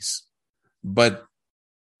movies, but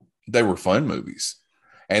they were fun movies.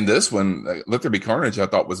 And this one, Let There Be Carnage, I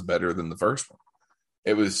thought was better than the first one.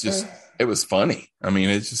 It was just, it was funny. I mean,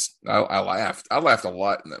 it's just, I laughed. I laughed a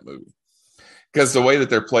lot in that movie because the way that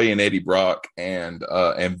they're playing Eddie Brock and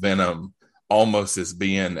Venom almost as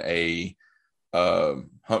being a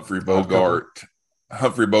Humphrey Bogart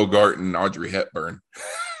and Audrey Hepburn.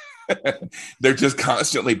 They're just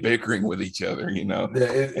constantly bickering with each other, you know.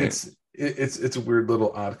 Yeah, it's a weird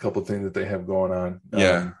little odd couple thing that they have going on.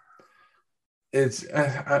 Yeah. It's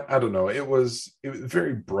I don't know. It was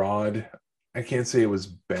very broad. I can't say it was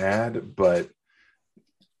bad, but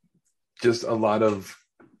just a lot of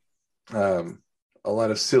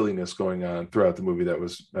silliness going on throughout the movie that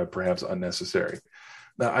was perhaps unnecessary.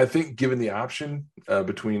 Now, I think given the option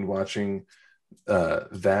between watching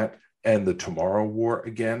that and the Tomorrow War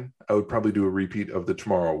again, I would probably do a repeat of the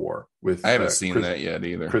Tomorrow War with. I haven't seen that yet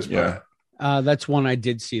either. Chris Pratt. That's one I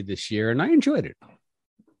did see this year, and I enjoyed it.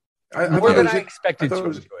 More than I expected to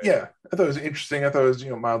enjoy it. Yeah, I thought it was interesting. I thought it was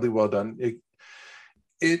mildly well done.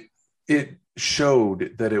 It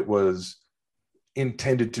showed that it was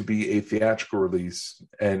intended to be a theatrical release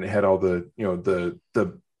and had all the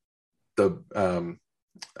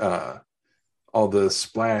all the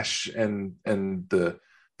splash and the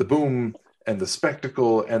boom and the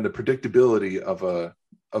spectacle and the predictability of a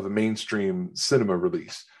mainstream cinema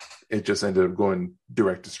release. It just ended up going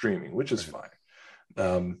direct to streaming, which is fine.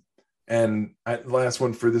 And last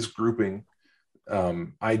one for this grouping,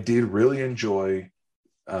 I did really enjoy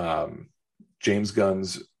James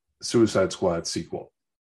Gunn's Suicide Squad sequel.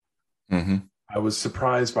 Mm-hmm. I was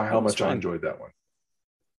surprised by how much fun. I enjoyed that one.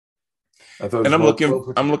 I thought, and I'm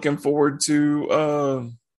looking forward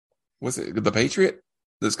to what's it? The Patriot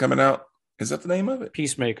that's coming out. Is that the name of it?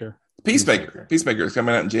 Peacemaker is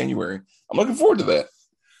coming out in January. I'm looking forward to that.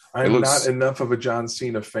 I'm not enough of a John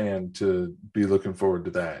Cena fan to be looking forward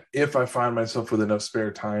to that. If I find myself with enough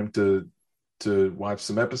spare time to watch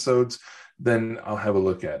some episodes, then I'll have a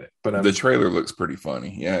look at it. But the trailer looks pretty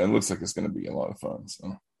funny. Yeah, it looks like it's going to be a lot of fun.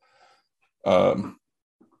 So,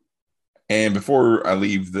 and before I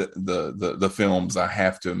leave the films, I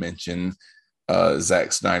have to mention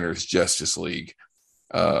Zack Snyder's Justice League.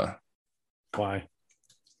 Why?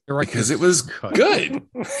 Because it was good.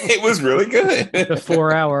 It was really good. The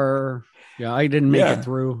 4 hour. Yeah, I didn't make it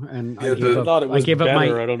through, and I thought it was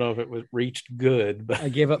better. I don't know if it was reached good, but I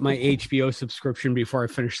gave up my HBO subscription before I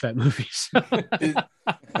finished that movie. So.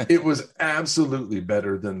 it was absolutely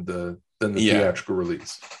better than the theatrical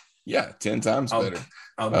release. Yeah, 10 times better.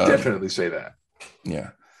 I'll definitely say that. Yeah.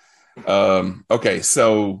 Okay,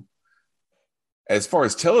 so as far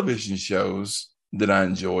as television shows that I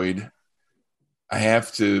enjoyed, I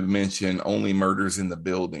have to mention Only Murders in the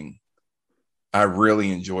Building. I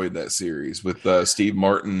really enjoyed that series with Steve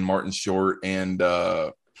Martin, Martin Short, and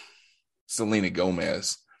Selena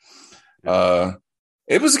Gomez.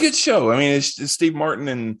 It was a good show. I mean, it's Steve Martin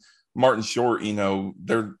and Martin Short,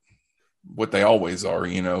 they're what they always are,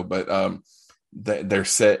 but they're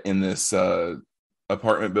set in this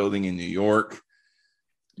apartment building in New York.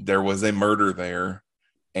 There was a murder there,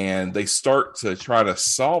 and they start to try to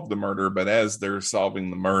solve the murder. But as they're solving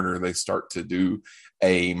the murder, they start to do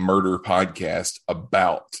a murder podcast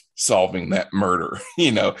about solving that murder,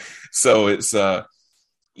 So it's, I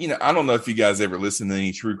don't know if you guys ever listen to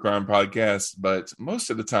any true crime podcasts, but most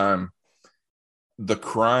of the time the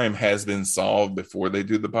crime has been solved before they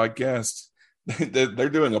do the podcast. They're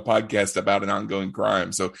doing a podcast about an ongoing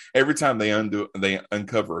crime. So every time they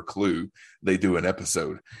uncover a clue, they do an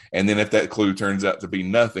episode. And then if that clue turns out to be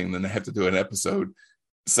nothing, then they have to do an episode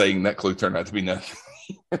saying that clue turned out to be nothing.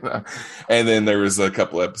 And then there was a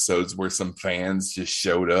couple episodes where some fans just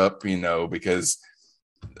showed up, because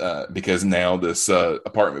now this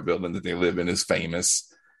apartment building that they live in is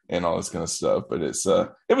famous and all this kind of stuff. But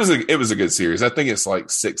it was a good series. I think it's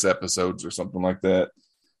like 6 episodes or something like that.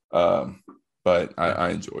 But I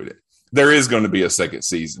enjoyed it. There is going to be a second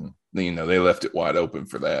season. They left it wide open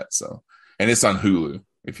for that. So, and it's on Hulu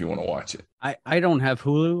if you want to watch it. I don't have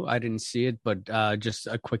Hulu. I didn't see it, but just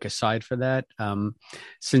a quick aside for that.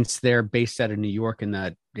 Since they're based out of New York in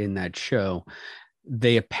that show,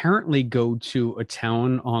 they apparently go to a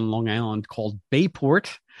town on Long Island called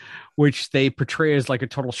Bayport, which they portray as like a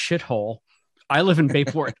total shithole. I live in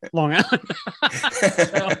Bayport, Long Island.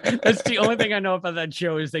 So that's the only thing I know about that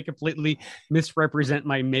show is they completely misrepresent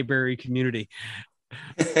my Mayberry community.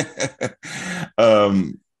 The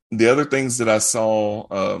other things that I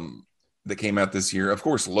saw that came out this year, of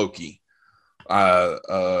course, Loki.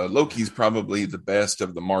 Loki's probably the best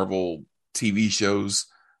of the Marvel TV shows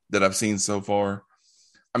that I've seen so far.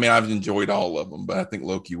 I mean, I've enjoyed all of them, but I think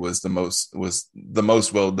Loki was the most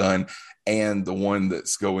well done, and the one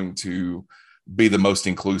that's going to be the most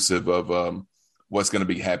inclusive of what's going to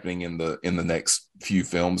be happening in the next few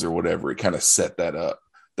films or whatever. It kind of set that up.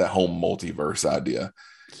 That whole multiverse idea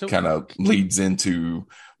kind of leads into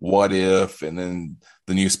What If, and then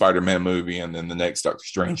the new Spider-Man movie, and then the next Doctor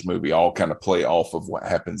Strange movie all kind of play off of what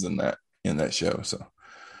happens in that show. So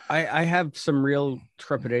I have some real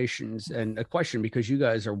trepidations and a question, because you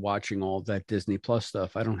guys are watching all that Disney Plus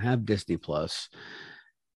stuff. I don't have Disney Plus.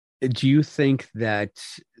 Do you think that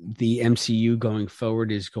the MCU going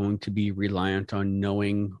forward is going to be reliant on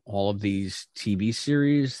knowing all of these TV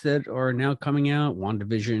series that are now coming out,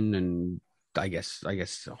 WandaVision and I guess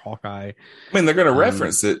Hawkeye? I mean, they're going to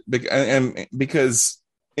reference it, and because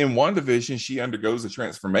in WandaVision she undergoes a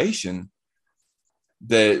transformation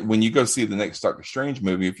that when you go see the next Doctor Strange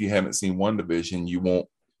movie, if you haven't seen WandaVision, you will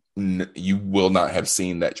not have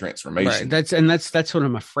seen that transformation. Right. That's what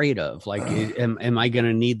I'm afraid of. Like, am I going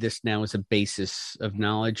to need this now as a basis of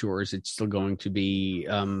knowledge, or is it still going to be,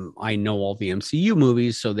 I know all the MCU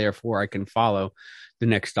movies, so therefore I can follow the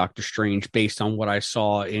next Doctor Strange based on what I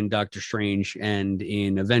saw in Doctor Strange and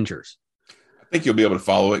in Avengers? I think you'll be able to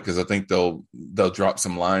follow it, because I think they'll drop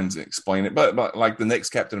some lines and explain it. But like the next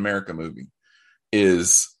Captain America movie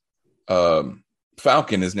is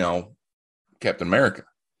Falcon is now Captain America.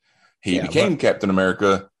 He became Captain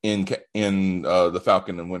America in the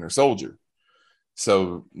Falcon and Winter Soldier.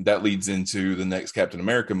 So that leads into the next Captain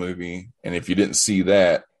America movie. And if you didn't see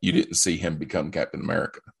that, you didn't see him become Captain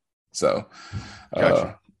America. So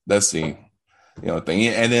that's the thing.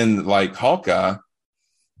 And then like Hawkeye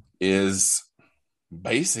is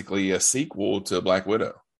basically a sequel to Black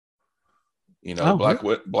Widow.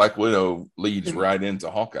 Black Widow leads right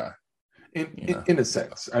into Hawkeye. In a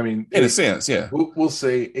sense, I mean, in a sense, yeah. We'll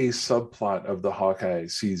say a subplot of the Hawkeye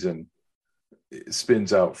season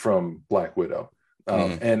spins out from Black Widow,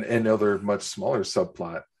 and another much smaller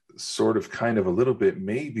subplot, sort of, kind of, a little bit,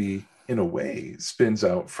 maybe in a way, spins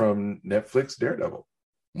out from Netflix Daredevil.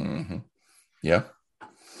 Mm-hmm. Yeah.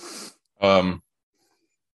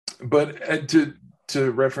 But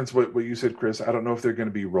to reference what you said, Chris, I don't know if they're going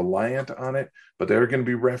to be reliant on it, but they're going to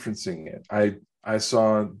be referencing it. I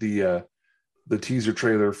saw the teaser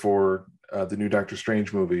trailer for the new Doctor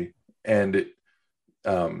Strange movie, and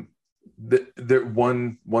one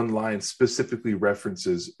line specifically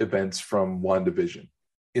references events from WandaVision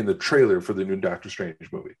in the trailer for the new Doctor Strange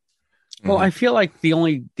movie. Well, I feel like the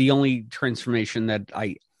only transformation that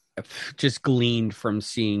I just gleaned from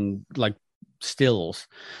seeing like stills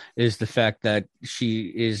is the fact that she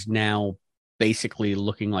is now basically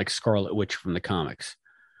looking like Scarlet Witch from the comics.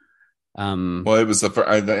 Well, it was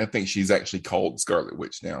I think she's actually called Scarlet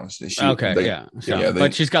Witch now.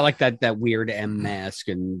 But she's got like that weird M mask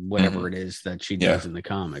and whatever it is that she does in the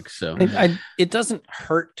comics. So it doesn't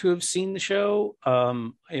hurt to have seen the show.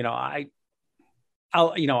 I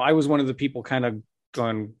was one of the people kind of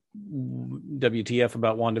going WTF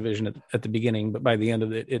about WandaVision at the beginning, but by the end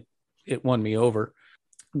of it won me over.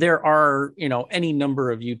 There are any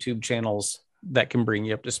number of YouTube channels that can bring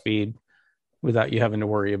you up to speed. without you having to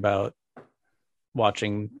worry about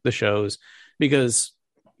watching the shows, because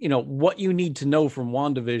what you need to know from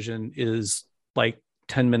WandaVision is like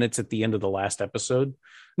 10 minutes at the end of the last episode.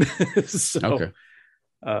 So,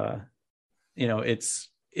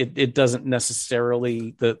 it doesn't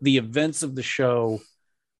necessarily, the events of the show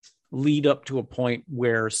lead up to a point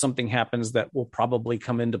where something happens that will probably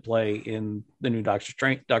come into play in the new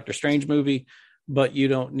Doctor Strange movie, but you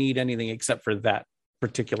don't need anything except for that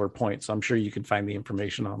particular point. So I'm sure you can find the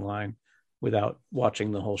information online without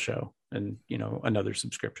watching the whole show and, another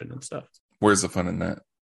subscription and stuff. Where's the fun in that?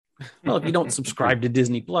 Well, if you don't subscribe to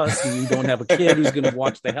Disney Plus and you don't have a kid who's going to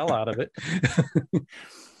watch the hell out of it.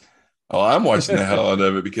 Oh, I'm watching the hell out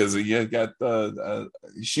of it because you got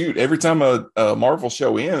shoot. Every time a Marvel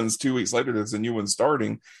show ends, 2 weeks later there's a new one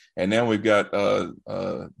starting, and now we've got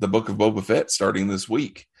the Book of Boba Fett starting this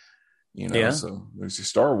week. So there's your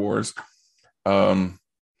Star Wars.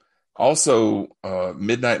 Also,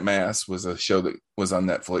 Midnight Mass was a show that was on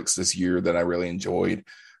Netflix this year that I really enjoyed.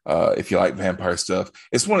 If you like vampire stuff,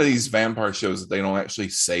 it's one of these vampire shows that they don't actually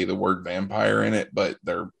say the word vampire in it, but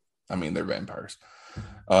they're vampires.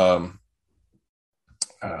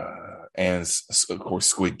 And of course,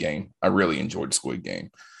 Squid Game. I really enjoyed Squid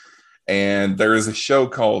Game. And there is a show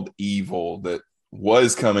called Evil that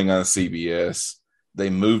was coming on CBS. They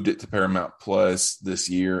moved it to Paramount Plus this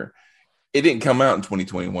year. It didn't come out in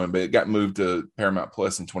 2021, but it got moved to Paramount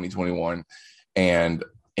Plus in 2021. And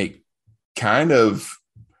it kind of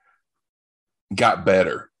got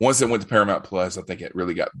better. Once it went to Paramount Plus, I think it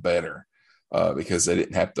really got better because they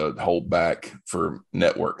didn't have to hold back for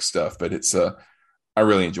network stuff. But I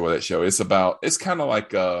really enjoy that show. It's kind of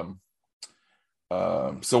like, so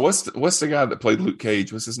what's the guy that played Luke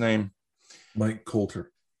Cage? What's his name? Mike Coulter.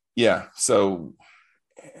 Yeah. So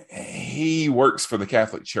he works for the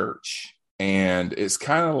Catholic Church, and it's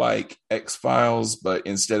kind of like X-Files, but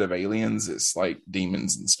instead of aliens, it's like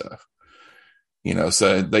demons and stuff,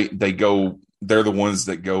 so they're the ones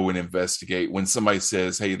that go and investigate when somebody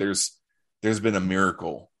says, hey, there's been a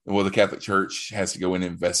miracle. Well, the Catholic Church has to go and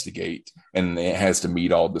investigate, and it has to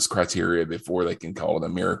meet all this criteria before they can call it a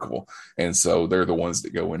miracle. And so they're the ones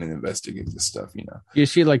that go in and investigate this stuff, You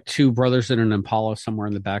see like two brothers in an Impala somewhere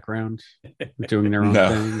in the background doing their own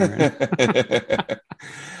thing.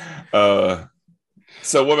 Right?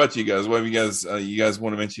 So what about you guys? What have you guys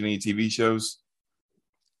want to mention any TV shows?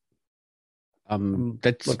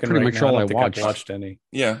 That's pretty much all I watched. I've watched any.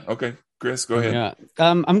 Yeah. Okay. Chris, go ahead. Yeah.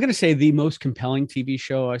 I'm going to say the most compelling TV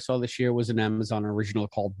show I saw this year was an Amazon original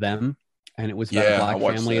called Them. And it was about a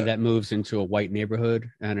black family that moves into a white neighborhood,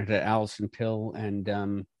 and it had Allison Pill.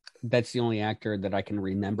 And that's the only actor that I can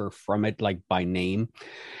remember from it, like by name.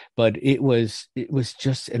 But it was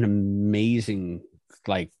just an amazing,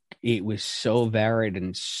 it was so varied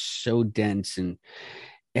and so dense, and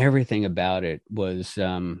everything about it was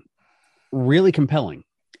really compelling.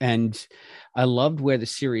 And I loved where the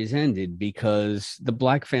series ended, because the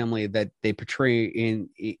black family that they portray in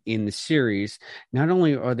the series, not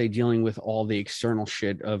only are they dealing with all the external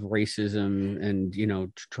shit of racism and,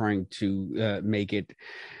 trying to make it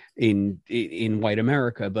in white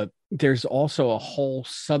America, but there's also a whole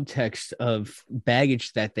subtext of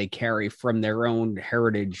baggage that they carry from their own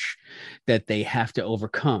heritage that they have to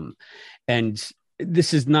overcome. And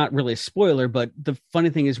this is not really a spoiler, but the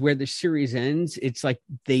funny thing is where the series ends, it's like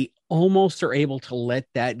they almost are able to let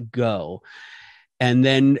that go. And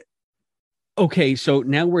then, okay, so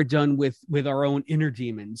now we're done with our own inner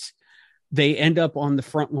demons. They end up on the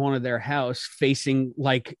front lawn of their house facing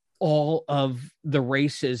like all of the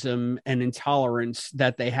racism and intolerance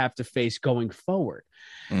that they have to face going forward.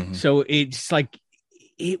 Mm-hmm. So it's like,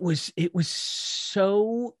 it was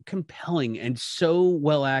so compelling and so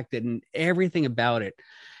well acted, and everything about it.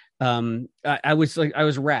 I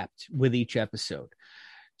was wrapped with each episode.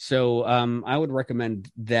 So I would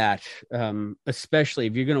recommend that, especially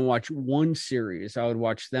if you're going to watch one series, I would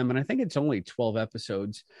watch Them. And I think it's only 12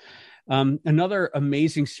 episodes. Another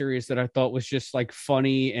amazing series that I thought was just like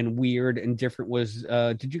funny and weird and different was,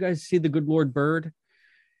 did you guys see The Good Lord Bird?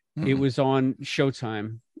 Mm-hmm. It was on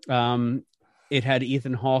Showtime. It had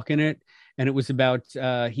Ethan Hawke in it, and it was about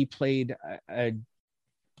he played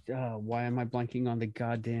why am I blanking on the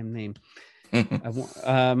goddamn name?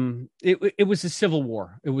 It was a Civil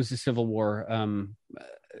War. It was a Civil War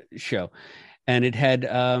show, and it had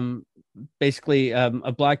basically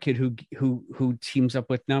a black kid who teams up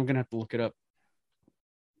with. Now I'm gonna have to look it up.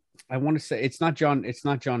 I want to say it's not John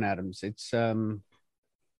Adams. It's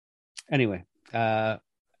anyway.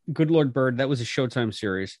 Good Lord Bird. That was a Showtime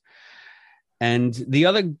series. And the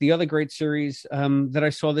other great series that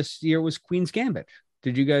I saw this year was Queen's Gambit.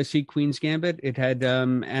 Did you guys see Queen's Gambit? It had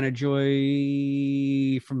Anna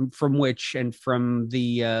Joy from Witch and from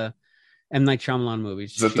the M. Night Shyamalan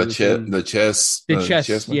movies. Is it the chess? The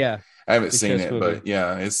chess, yeah. I haven't seen it, but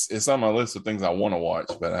yeah, it's on my list of things I want to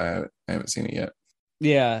watch, but I haven't seen it yet.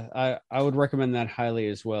 Yeah, I would recommend that highly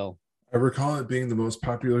as well. I recall it being the most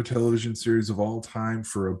popular television series of all time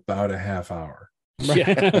for about a half hour. Yeah.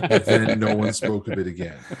 And then no one spoke of it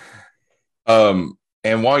again.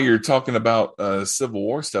 And while you're talking about Civil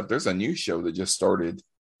War stuff, there's a new show that just started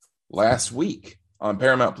last week on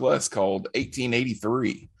Paramount Plus called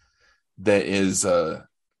 1883. That is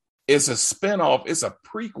it's a spinoff. It's a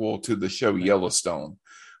prequel to the show Yellowstone,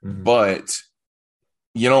 but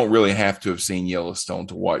you don't really have to have seen Yellowstone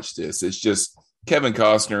to watch this. It's just Kevin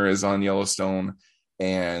Costner is on Yellowstone,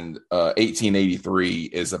 and 1883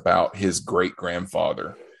 is about his great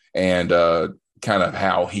grandfather and kind of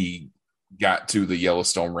how he got to the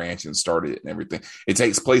Yellowstone Ranch and started it and everything. It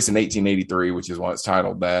takes place in 1883, which is why it's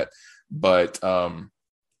titled that. But Tim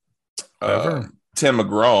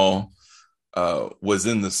McGraw was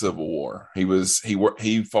in the Civil War.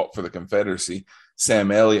 He fought for the Confederacy.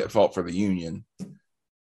 Sam Elliott fought for the Union,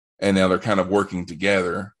 and now they're kind of working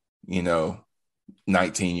together.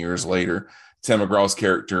 19 years later, Tim McGraw's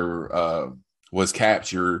character was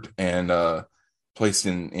captured and placed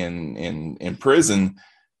in prison.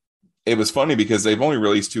 It was funny because they've only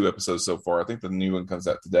released 2 episodes so far. I think the new one comes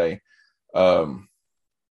out today.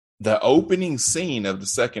 The opening scene of the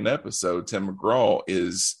second episode, Tim McGraw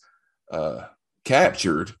is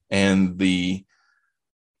captured, and the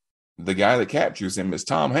guy that captures him is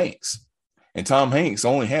Tom Hanks, and Tom Hanks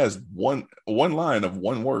only has one line of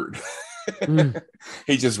one word.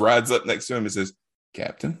 He just rides up next to him and says,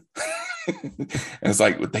 "Captain," and it's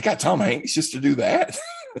like, they got Tom Hanks just to do that.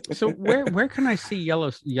 So where can I see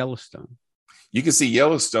Yellowstone? You can see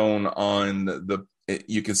Yellowstone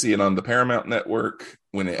you can see it on the Paramount Network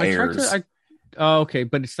when it airs. Okay,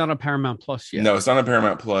 but it's not on Paramount Plus yet. No, it's not on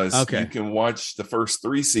Paramount Plus. Okay. You can watch the first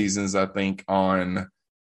 3 seasons, I think, on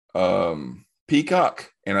Peacock,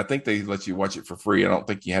 and I think they let you watch it for free. I don't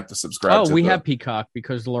think you have to subscribe. We have Peacock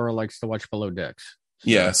because Laura likes to watch Below Decks. So.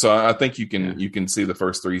 Yeah, so I think you can see the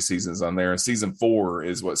first 3 seasons on there, and season 4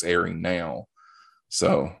 is what's airing now.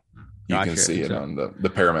 So you can see it on the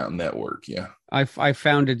Paramount Network. Yeah. I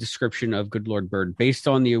found a description of Good Lord Bird based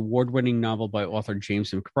on the award-winning novel by author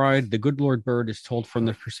James McBride. The Good Lord Bird is told from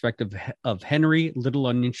the perspective of Henry Little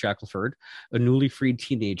Onion Shackelford, a newly freed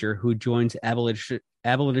teenager who joins abolitionist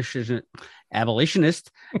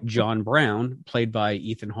John Brown, played by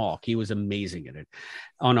Ethan Hawke. He was amazing in it.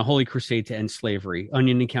 On a holy crusade to end slavery,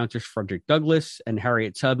 Onion encounters Frederick Douglass and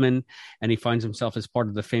Harriet Tubman, and he finds himself as part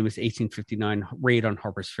of the famous 1859 raid on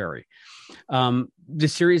Harper's Ferry. The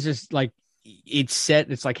series is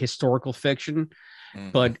it's like historical fiction,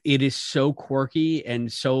 but it is so quirky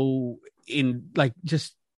and so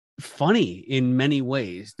just funny in many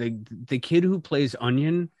ways. The kid who plays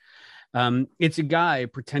Onion, it's a guy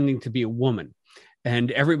pretending to be a woman, and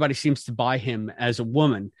everybody seems to buy him as a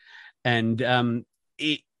woman. And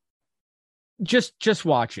just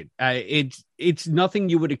watch it. It's nothing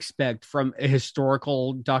you would expect from a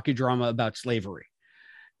historical docudrama about slavery.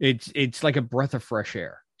 It's like a breath of fresh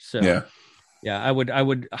air. So yeah, I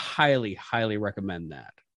would highly, highly recommend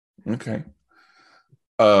that. Okay.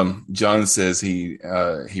 John says he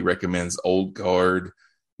recommends Old Guard,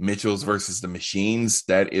 Mitchell's versus the Machines.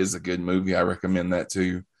 That is a good movie. I recommend that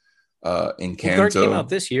too. Encanto. Old Guard came out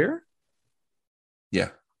this year? Yeah.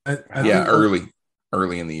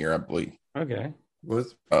 Early in the year, I believe. Okay.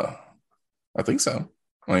 I think so.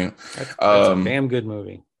 That's a damn good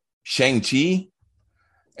movie. Shang-Chi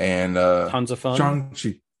and tons of fun.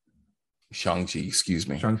 Shang-Chi, excuse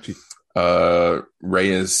me. Shang-Chi.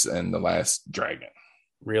 Reyes and the Last Dragon.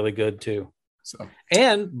 Really good too. So,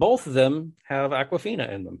 and both of them have Awkwafina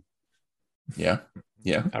in them. Yeah.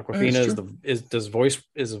 Awkwafina is the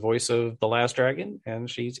voice of the Last Dragon, and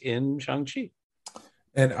she's in Shang-Chi.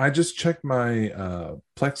 And I just checked my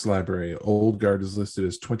Plex library. Old Guard is listed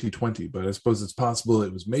as 2020, but I suppose it's possible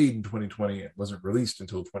it was made in 2020. It wasn't released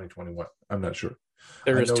until 2021. I'm not sure.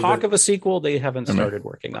 There is talk of a sequel. They haven't started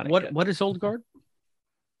working on it yet. What is Old Guard?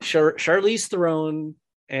 Charlize Theron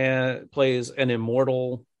plays an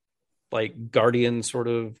immortal, guardian sort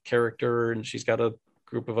of character, and she's got a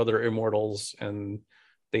group of other immortals, and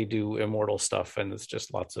they do immortal stuff, and it's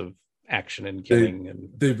just lots of action and killing.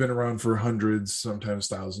 They've been around for hundreds, sometimes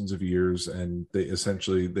thousands of years, and they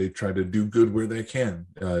try to do good where they can.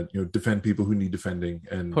 Defend people who need defending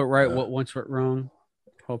and put right what once went wrong.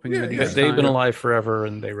 Hoping they've been alive forever,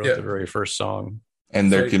 and they wrote the very first song.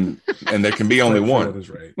 And there can be only one. That is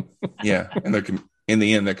right. Yeah, and in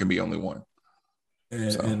the end, there can be only one.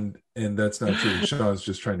 And that's not true. Sean's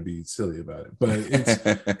just trying to be silly about it, but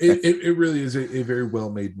it really is a very well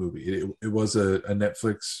made movie. It was a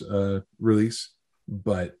Netflix release,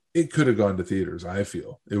 but it could have gone to theaters. I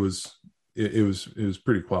feel it was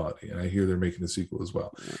pretty quality, and I hear they're making a sequel as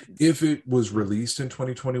well. If it was released in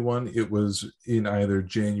 2021, it was in either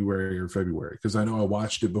January or February, because I know I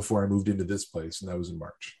watched it before I moved into this place, and that was in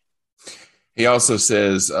March. He also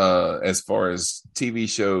says, as far as TV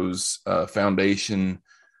shows, Foundation,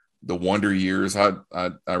 The Wonder Years, I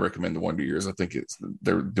recommend The Wonder Years. I think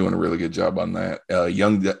they're doing a really good job on that.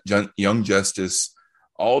 Young Justice,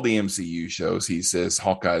 all the MCU shows. He says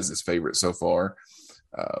Hawkeye is his favorite so far.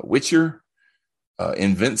 Witcher,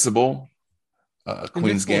 Invincible,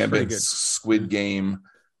 Queen's Gambit, Squid Game,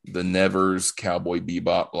 The Nevers, Cowboy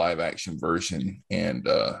Bebop live action version, and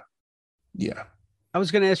yeah. I was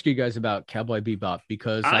going to ask you guys about Cowboy Bebop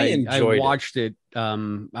because I watched it.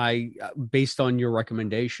 I based on your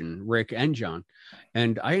recommendation, Rick and John,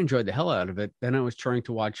 and I enjoyed the hell out of it. Then I was trying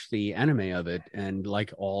to watch the anime of it, and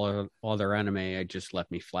like all other anime, it just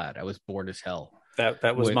left me flat. I was bored as hell.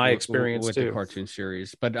 That was my experience with too. The cartoon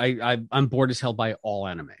series, but I'm bored as hell by all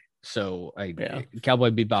anime. So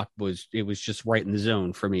Cowboy Bebop was just right in the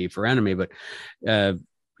zone for me for anime. But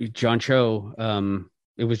John Cho,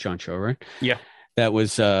 it was John Cho, right? Yeah. That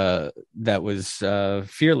was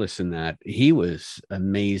fearless in that. He was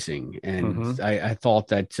amazing, and I thought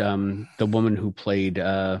that the woman who played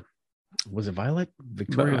was it Violet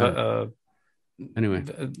Victoria? Anyway,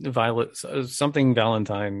 Violet something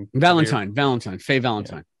Valentine Faye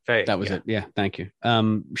Valentine. Faye, that was it. Yeah, thank you.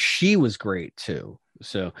 She was great too.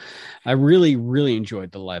 So I really, really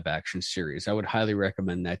enjoyed the live action series. I would highly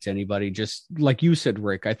recommend that to anybody. Just like you said,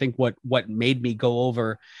 Rick, I think what made me go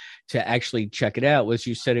over to actually check it out was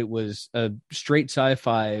you said it was a straight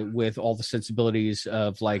sci-fi with all the sensibilities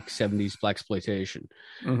of like 70s blaxploitation.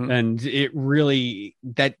 And it really,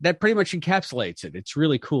 that pretty much encapsulates it. It's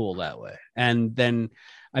really cool that way. And then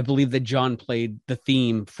I believe that John played the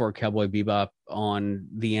theme for Cowboy Bebop on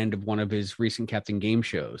the end of one of his recent Captain Game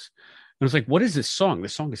shows. I was like, what is this song?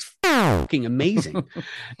 This song is fucking amazing.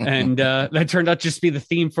 And that turned out just to be the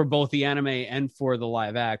theme for both the anime and for the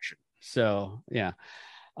live action. So, yeah.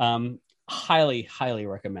 Highly, highly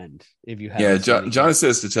recommend if you have. Yeah, John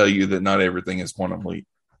says to tell you that not everything is Quantum Leap.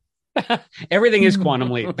 Everything is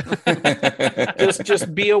Quantum Leap.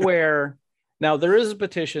 just be aware. Now, there is a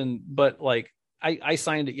petition, but like I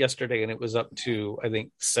signed it yesterday and it was up to, I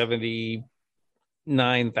think,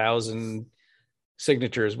 79,000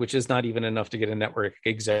 signatures, which is not even enough to get a network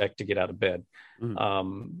exec to get out of bed.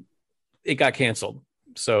 It got canceled,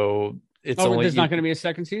 so it's there's not going to be a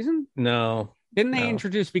second season. No, didn't they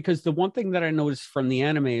introduce? Because the one thing that I noticed from the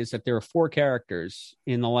anime is that there are 4 characters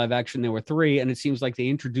in the live action. There were 3, and it seems like they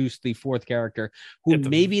introduced the 4th character, who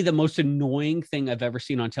may be the most annoying thing I've ever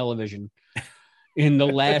seen on television. In the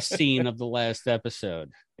last scene of the last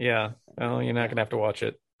episode. Yeah, well, you're not going to have to watch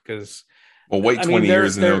it because. Well, wait 20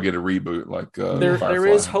 years and they'll get a reboot like there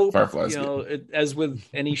is hope. Firefly's, you know, as with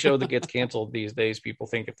any show that gets canceled these days, people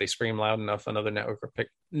think if they scream loud enough, another network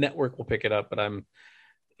will pick it up. But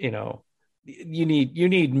you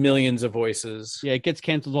need millions of voices. Yeah, it gets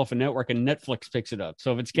canceled off a network and Netflix picks it up.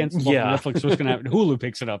 So if it's canceled off Netflix, what's going to happen? Hulu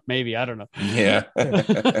picks it up. Maybe, I don't know. Yeah.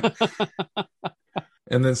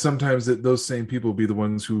 And then sometimes those same people be the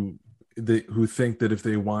ones who think that if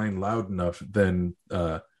they whine loud enough, then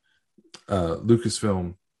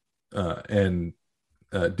Lucasfilm and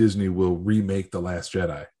Disney will remake The Last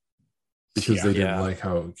Jedi because they didn't like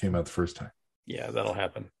how it came out the first time. Yeah, that'll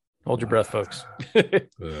happen. Hold your breath, folks.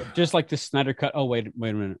 Just like the Snyder Cut. Oh, wait a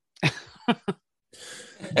minute.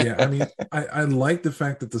 Yeah, I mean, I like the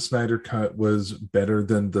fact that the Snyder Cut was better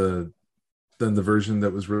than the version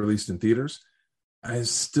that was released in theaters. I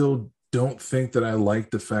still don't think that I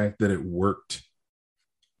like the fact that it worked.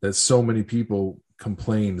 That so many people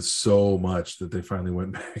complained so much that they finally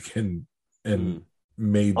went back and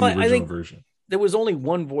made the original version. There was only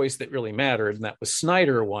one voice that really mattered, and that was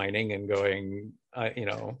Snyder whining and going,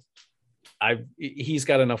 he's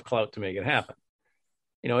got enough clout to make it happen.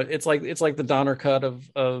 You know, it's like the Donner cut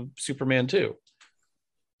of Superman 2.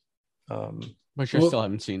 Which I still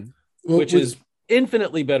haven't seen. Which is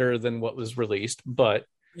infinitely better than what was released, but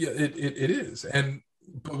yeah, it is.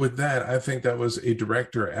 But with that, I think that was a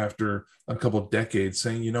director after a couple of decades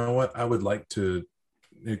saying, you know what, I would like to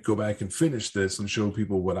go back and finish this and show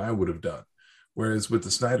people what I would have done. Whereas with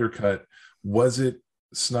the Snyder Cut, was it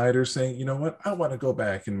Snyder saying, you know what, I want to go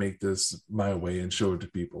back and make this my way and show it to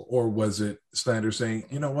people? Or was it Snyder saying,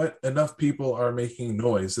 you know what, enough people are making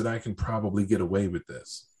noise that I can probably get away with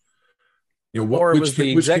this? You know, or it was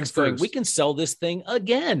the execs going, we can sell this thing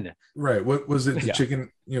again. Right. What was it? The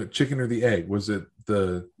chicken, chicken or the egg? Was it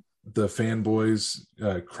the fanboys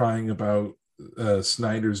crying about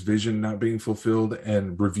Snyder's vision not being fulfilled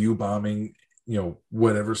and review bombing,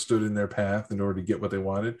 whatever stood in their path in order to get what they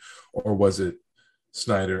wanted? Or was it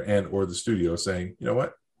Snyder or the studio saying, you know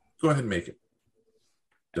what, go ahead and make it?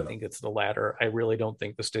 I think it's the latter. I really don't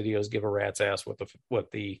think the studios give a rat's ass what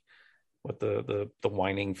the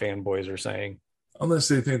whining fanboys are saying, unless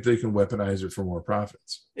they think they can weaponize it for more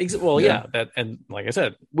profits. Well, yeah, that, and like I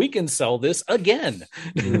said, we can sell this again.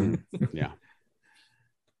 Yeah.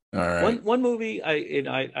 All right. One movie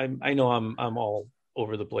I know I'm all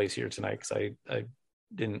over the place here tonight because I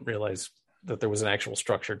didn't realize that there was an actual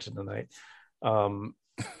structure to the night,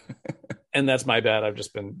 and that's my bad. I've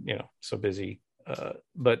just been so busy.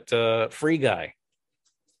 But Free Guy.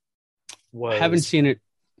 I haven't seen it.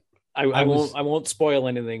 I won't spoil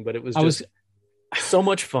anything, but it was just so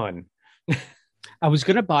much fun. I was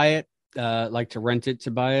gonna buy it, to rent it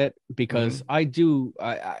to buy it, because I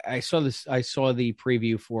saw the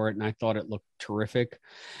preview for it and I thought it looked terrific,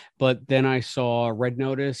 but then I saw Red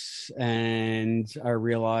Notice and I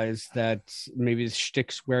realized that maybe the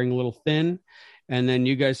shtick's wearing a little thin, and then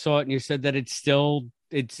you guys saw it and you said that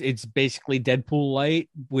it's basically Deadpool light,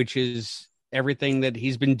 which is everything that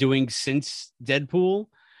he's been doing since Deadpool.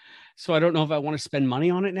 So I don't know if I want to spend money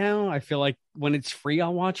on it now. I feel like when it's free,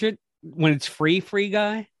 I'll watch it. When it's Free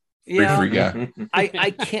Guy. Yeah. Free Guy. I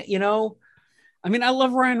can't, I mean, I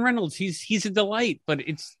love Ryan Reynolds. He's a delight, but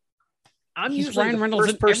I'm he's usually Ryan the Reynolds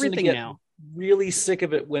first in person everything to get now. really sick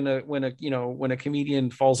of it when a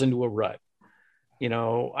comedian falls into a rut.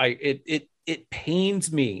 It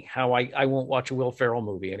pains me how I won't watch a Will Ferrell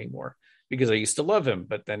movie anymore, because I used to love him,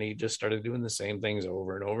 but then he just started doing the same things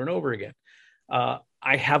over and over and over again.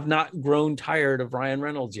 I have not grown tired of Ryan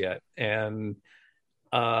Reynolds yet. And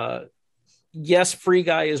yes, Free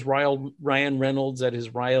Guy is Ryan Reynolds at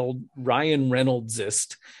his Ryan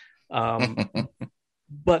Reynoldsist.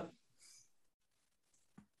 But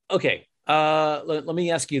okay, let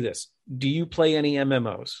me ask you this. Do you play any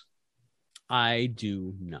MMOs? I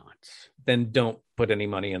do not. Then don't put any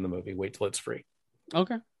money in the movie. Wait till it's free.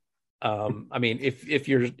 Okay. I mean, if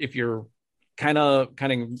you're kind of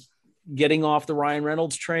getting off the Ryan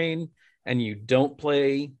Reynolds train and you don't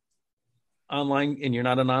play online and you're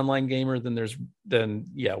not an online gamer, then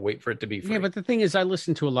wait for it to be free. Yeah, but the thing is, I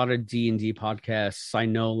listen to a lot of D&D podcasts. I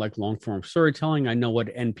know long form storytelling. I know what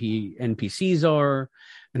NPCs are,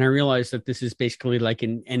 and I realize that this is basically like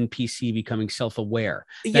an NPC becoming self-aware.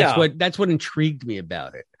 That's what intrigued me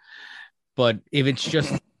about it. But if it's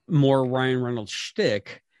just more Ryan Reynolds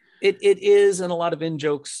shtick, it is, and a lot of in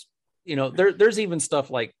jokes. There's even stuff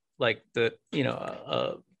like the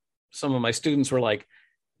some of my students were like,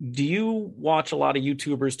 do you watch a lot of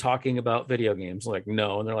YouTubers talking about video games? Like,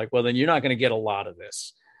 no. And they're like, well, then you're not going to get a lot of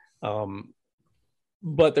this.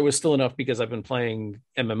 But there was still enough because I've been playing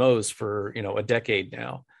MMOs for, a decade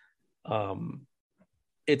now.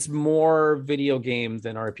 It's more video game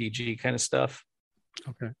than RPG kind of stuff.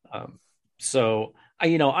 Okay. So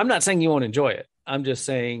I'm not saying you won't enjoy it. I'm just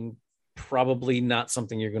saying probably not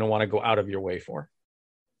something you're going to want to go out of your way for.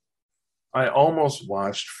 I almost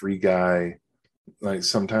watched Free Guy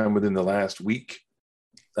sometime within the last week.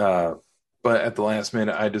 But at the last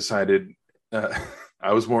minute, I decided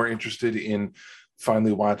I was more interested in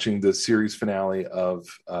finally watching the series finale of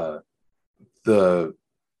the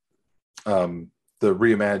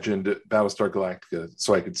reimagined Battlestar Galactica,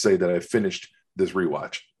 so I could say that I finished this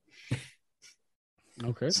rewatch.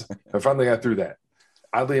 Okay. So I finally got through that.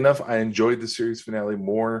 Oddly enough, I enjoyed the series finale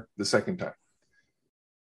more the second time.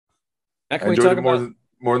 I enjoyed it more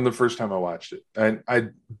than the first time I watched it. And I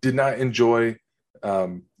did not enjoy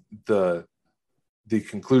the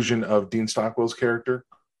conclusion of Dean Stockwell's character.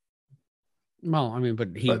 Well, I mean,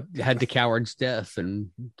 but he had the coward's death, and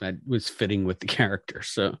that was fitting with the character.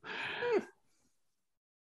 So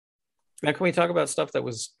now, can we talk about stuff that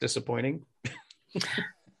was disappointing?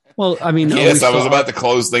 Well, I mean, yes, I was about to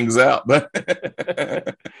close things out, but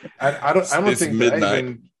I don't think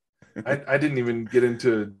midnight. I didn't even get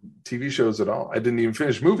into TV shows at all. I didn't even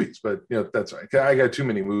finish movies, but that's right. I got too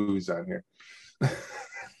many movies on here.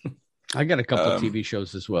 I got a couple TV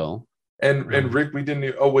shows as well. And Rick, we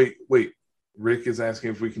didn't. Wait. Rick is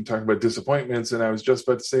asking if we can talk about disappointments, and I was just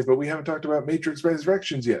about to say, but we haven't talked about Matrix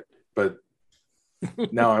Resurrections yet. But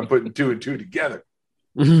now I'm putting two and two together.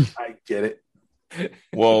 I get it.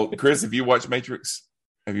 Well, Chris, have you watched Matrix?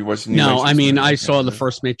 Have you watched? No, Matrix I mean, movie? I saw the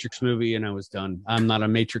first Matrix movie and I was done. I'm not a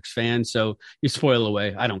Matrix fan, so you spoil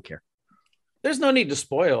away. I don't care. There's no need to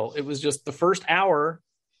spoil. It was just the first hour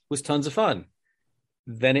was tons of fun.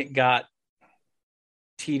 Then it got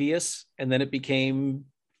tedious, and then it became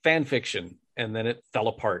fan fiction, and then it fell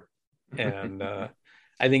apart. And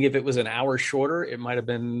I think if it was an hour shorter, it might have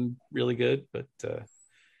been really good, but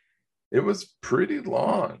it was pretty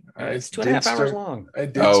long. It's 2.5 hours long. I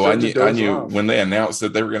knew when they announced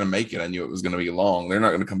that they were going to make it, I knew it was going to be long. They're not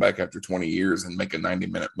going to come back after 20 years and make a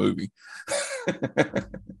 90-minute movie.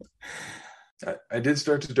 I did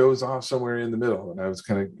start to doze off somewhere in the middle, and I was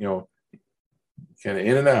kind of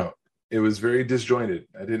in and out. It was very disjointed.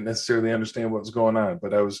 I didn't necessarily understand what was going on,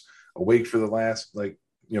 but I was awake for the last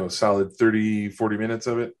solid 30, 40 minutes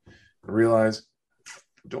of it. I realized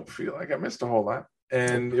I don't feel like I missed a whole lot.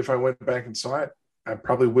 And if I went back and saw it, I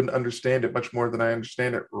probably wouldn't understand it much more than I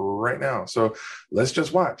understand it right now. So let's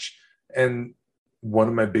just watch. And one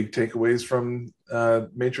of my big takeaways from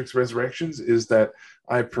Matrix Resurrections is that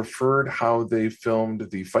I preferred how they filmed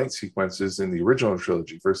the fight sequences in the original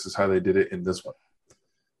trilogy versus how they did it in this one.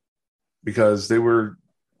 Because they were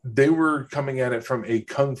coming at it from a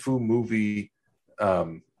kung fu movie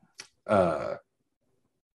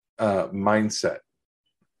mindset.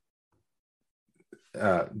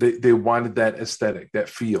 They wanted that aesthetic, that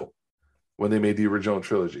feel when they made the original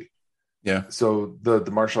trilogy. Yeah. So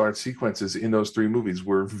the martial arts sequences in those 3 movies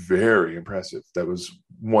were very impressive. That was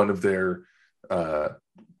one of their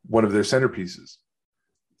centerpieces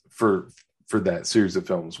for that series of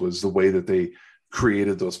films, was the way that they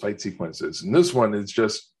created those fight sequences. And this one is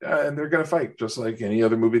just, and they're going to fight just like any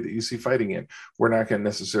other movie that you see fighting in. We're not going to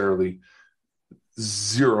necessarily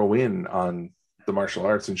zero in on the martial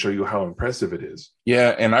arts and show you how impressive it is.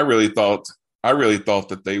 Yeah, and I really thought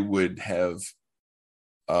that they would have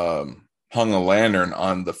hung a lantern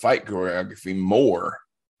on the fight choreography more,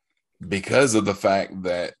 because of the fact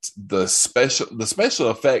that the special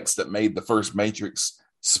effects that made the first Matrix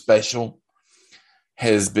special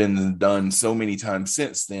has been done so many times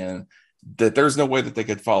since then that there's no way that they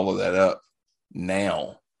could follow that up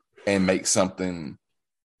now and make something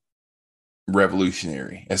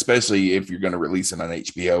revolutionary, especially if you're going to release it on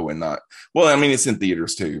HBO and not, well, I mean, it's in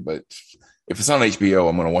theaters too, but if it's on HBO,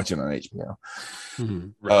 I'm going to watch it on HBO.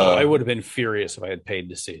 Mm-hmm. I would have been furious if I had paid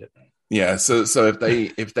to see it. Yeah. So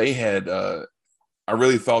if they had, I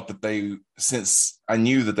really thought that since I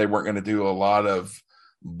knew that they weren't going to do a lot of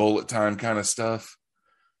bullet time kind of stuff,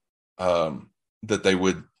 that they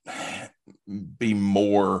would be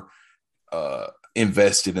more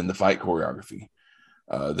invested in the fight choreography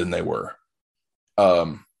than they were.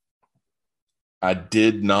 I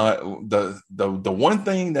did not, the one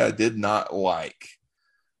thing that I did not like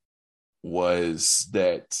was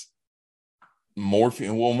that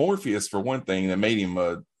Morpheus, for one thing, that made him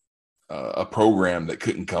a program that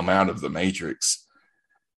couldn't come out of the Matrix,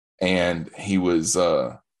 and he was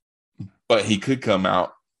but he could come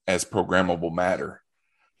out as programmable matter,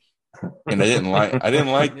 and I didn't like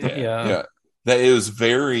that. Yeah, that it was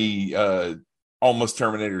very almost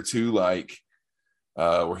Terminator 2 like,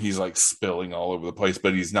 where he's like spilling all over the place,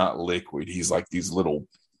 but he's not liquid. He's like these little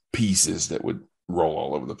pieces that would roll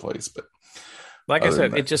all over the place. But like I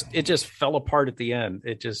said, it just fell apart at the end.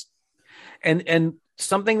 It just, and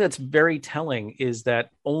something that's very telling is that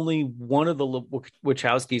only one of the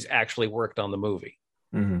Wachowskis actually worked on the movie.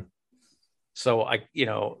 Mm-hmm. So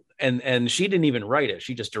and she didn't even write it.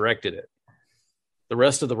 She just directed it. The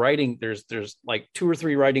rest of the writing, there's like 2 or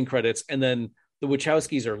 3 writing credits, and then the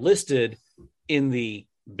Wachowskis are listed in the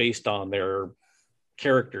based on their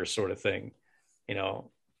characters sort of thing,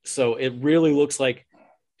 so it really looks like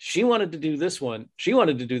she wanted to do this one. She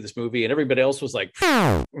wanted to do this movie, and everybody else was like,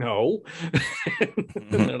 no. And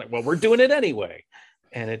they're like, well, we're doing it anyway.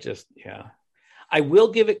 And it just, yeah. I will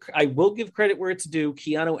give credit where it's due.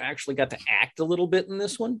 Keanu actually got to act a little bit in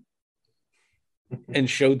this one and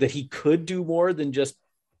showed that he could do more than just,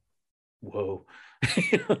 whoa.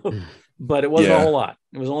 But it wasn't a whole lot.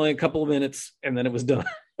 It was only a couple of minutes, and then it was done.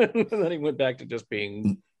 And then he went back to just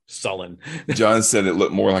being sullen. John said it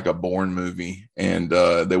looked more like a Bourne movie, and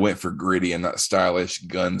they went for gritty and not stylish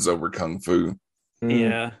guns over kung fu.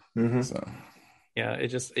 Yeah. Mm-hmm. So yeah,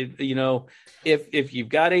 if you've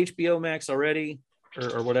got HBO Max already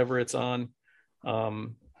or whatever it's on,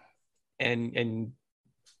 and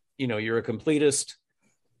you're a completist,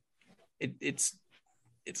 it's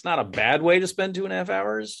not a bad way to spend 2.5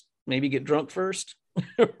 hours. Maybe get drunk first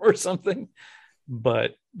or something,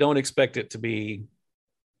 but don't expect it to be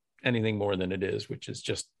anything more than it is, which is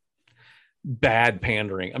just bad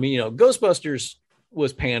pandering. I mean, Ghostbusters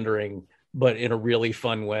was pandering, but in a really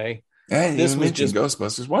fun way. Hey, this was just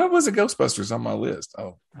Ghostbusters. Why was it Ghostbusters on my list?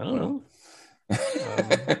 Oh, I don't know.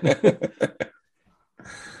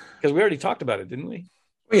 Because we already talked about it, didn't we?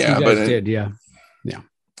 Yeah, you guys did. Yeah.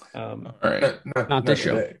 All right. Not this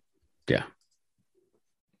show. today. Yeah.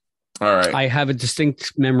 All right. I have a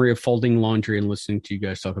distinct memory of folding laundry and listening to you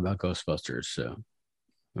guys talk about Ghostbusters. So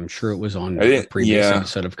I'm sure it was on a previous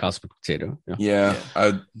episode of Cosmic Potato. Yeah.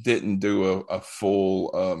 I didn't do a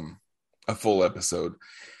full episode.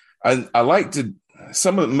 I like to,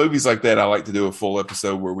 some of the movies like that, I like to do a full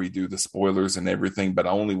episode where we do the spoilers and everything, but I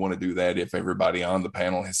only want to do that if everybody on the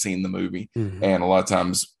panel has seen the movie. Mm-hmm. And a lot of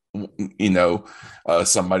times,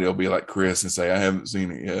 somebody will be like Chris and say, I haven't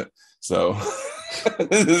seen it yet. So,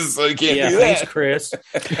 so you can't do that. Thanks, Chris.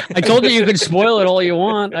 I told you could spoil it all you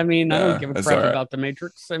want. I mean, I don't give a crap about the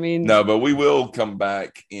Matrix. I mean, no, but we will come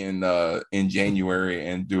back in January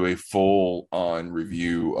and do a full on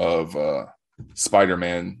review of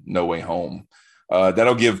Spider-Man No Way Home.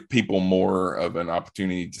 That'll give people more of an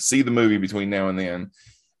opportunity to see the movie between now and then,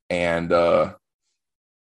 and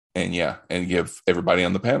give everybody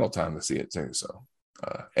on the panel time to see it too. So,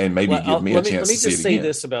 and maybe give me a chance to see it again. Let me just say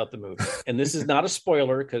this about the movie, and this is not a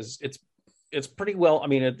spoiler because it's pretty well. I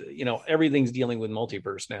mean, everything's dealing with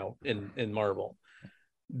multiverse now in Marvel.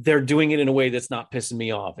 They're doing it in a way that's not pissing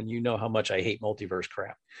me off, and you know how much I hate multiverse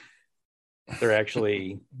crap. They're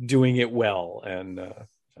actually doing it well, and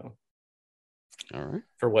so all right,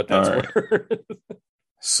 for what that's worth.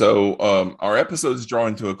 So our episode is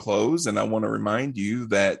drawing to a close, and I want to remind you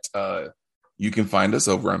that you can find us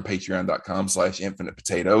over on patreon.com/Infinite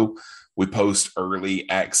Potato. We post early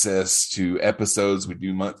access to episodes. We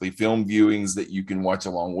do monthly film viewings that you can watch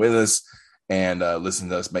along with us and listen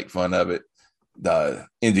to us make fun of it.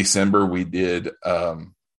 In December, we did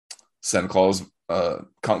Santa Claus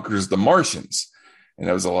Conquers the Martians, and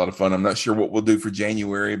that was a lot of fun. I'm not sure what we'll do for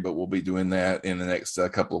January, but we'll be doing that in the next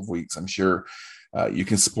couple of weeks, I'm sure. You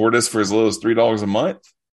can support us for as little as $3 a month.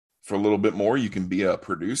 For a little bit more, you can be a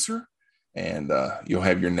producer, and you'll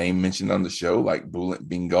have your name mentioned on the show, like Bullet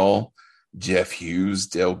Bengal, Jeff Hughes,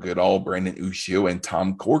 Dale Goodall, Brandon Ushio, and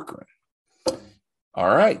Tom Corcoran.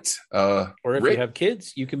 All right. Or if Rick, you have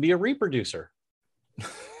kids, you can be a reproducer.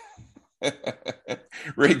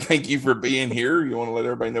 Rick, thank you for being here. You want to let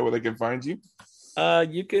everybody know where they can find you?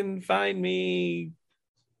 You can find me,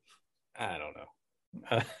 I don't know.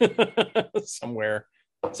 somewhere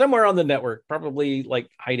on the network, probably like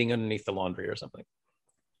hiding underneath the laundry or something.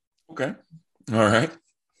 Okay. All right.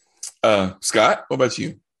 Scott, what about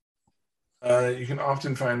you? You can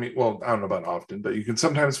often find me, well, I don't know about often, but you can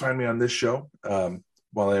sometimes find me on this show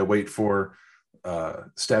while I wait for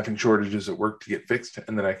staffing shortages at work to get fixed,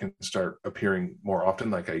 and then I can start appearing more often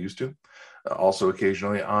like I used to. Also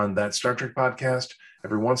occasionally on That Star Trek Podcast,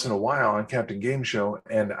 every once in a while on Captain Game Show,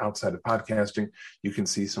 and outside of podcasting, you can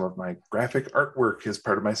see some of my graphic artwork as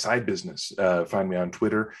part of my side business. Find me on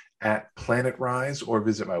Twitter at PlanetRise, or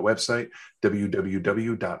visit my website,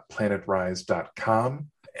 www.planetrise.com.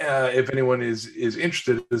 If anyone is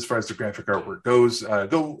interested as far as the graphic artwork goes,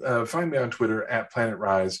 go find me on Twitter at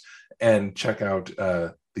PlanetRise and check out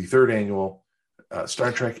the third annual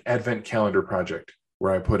Star Trek Advent Calendar Project,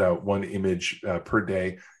 where I put out one image per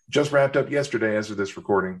day. Just wrapped up yesterday as of this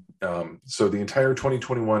recording. So the entire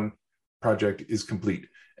 2021 project is complete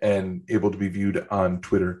and able to be viewed on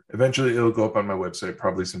Twitter. Eventually, it'll go up on my website,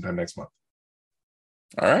 probably sometime next month.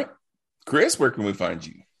 All right. Chris, where can we find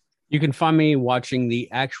you? You can find me watching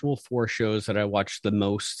the actual 4 shows that I watched the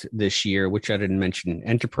most this year, which I didn't mention: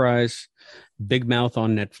 Enterprise, Big Mouth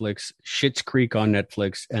on Netflix, Schitt's Creek on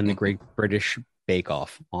Netflix, and The Great British Bake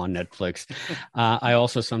Off on Netflix. I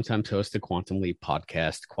also sometimes host the Quantum Leap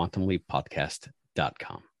podcast,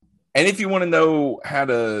 quantumleappodcast.com. And if you want to know how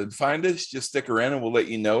to find us, just stick around and we'll let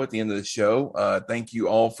you know at the end of the show. Thank you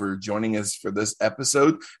all for joining us for this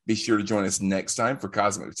episode. Be sure to join us next time for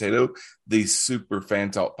Cosmic Potato, the Super Fan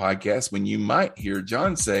Talk podcast, when you might hear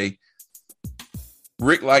John say,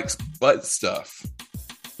 Rick likes butt stuff.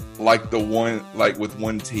 Like with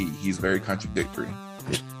one T. He's very contradictory.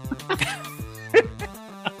 Okay.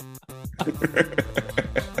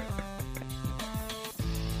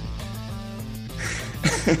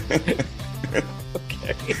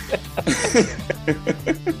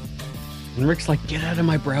 And Rick's like, get out of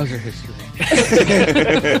my browser history.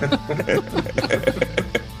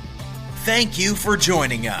 Thank you for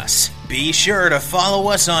joining us. Be sure to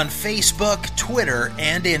follow us on Facebook, Twitter,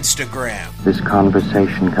 and Instagram. This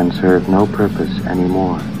conversation can serve no purpose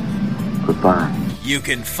anymore. Goodbye. You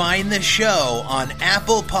can find the show on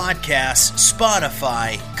Apple Podcasts,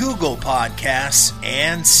 Spotify, Google Podcasts,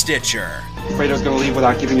 and Stitcher. Fredo's going to leave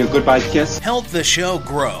without giving you a goodbye kiss? Help the show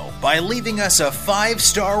grow by leaving us a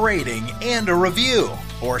 5-star rating and a review.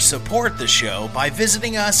 Or support the show by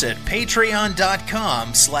visiting us at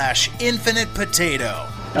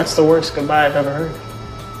patreon.com/infinitepotato. That's the worst goodbye I've ever heard.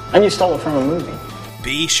 And you stole it from a movie.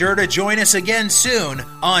 Be sure to join us again soon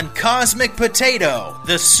on Cosmic Potato,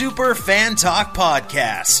 the Super Fan Talk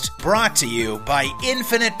podcast, brought to you by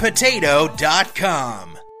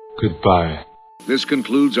InfinitePotato.com. Goodbye. This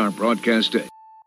concludes our broadcast day.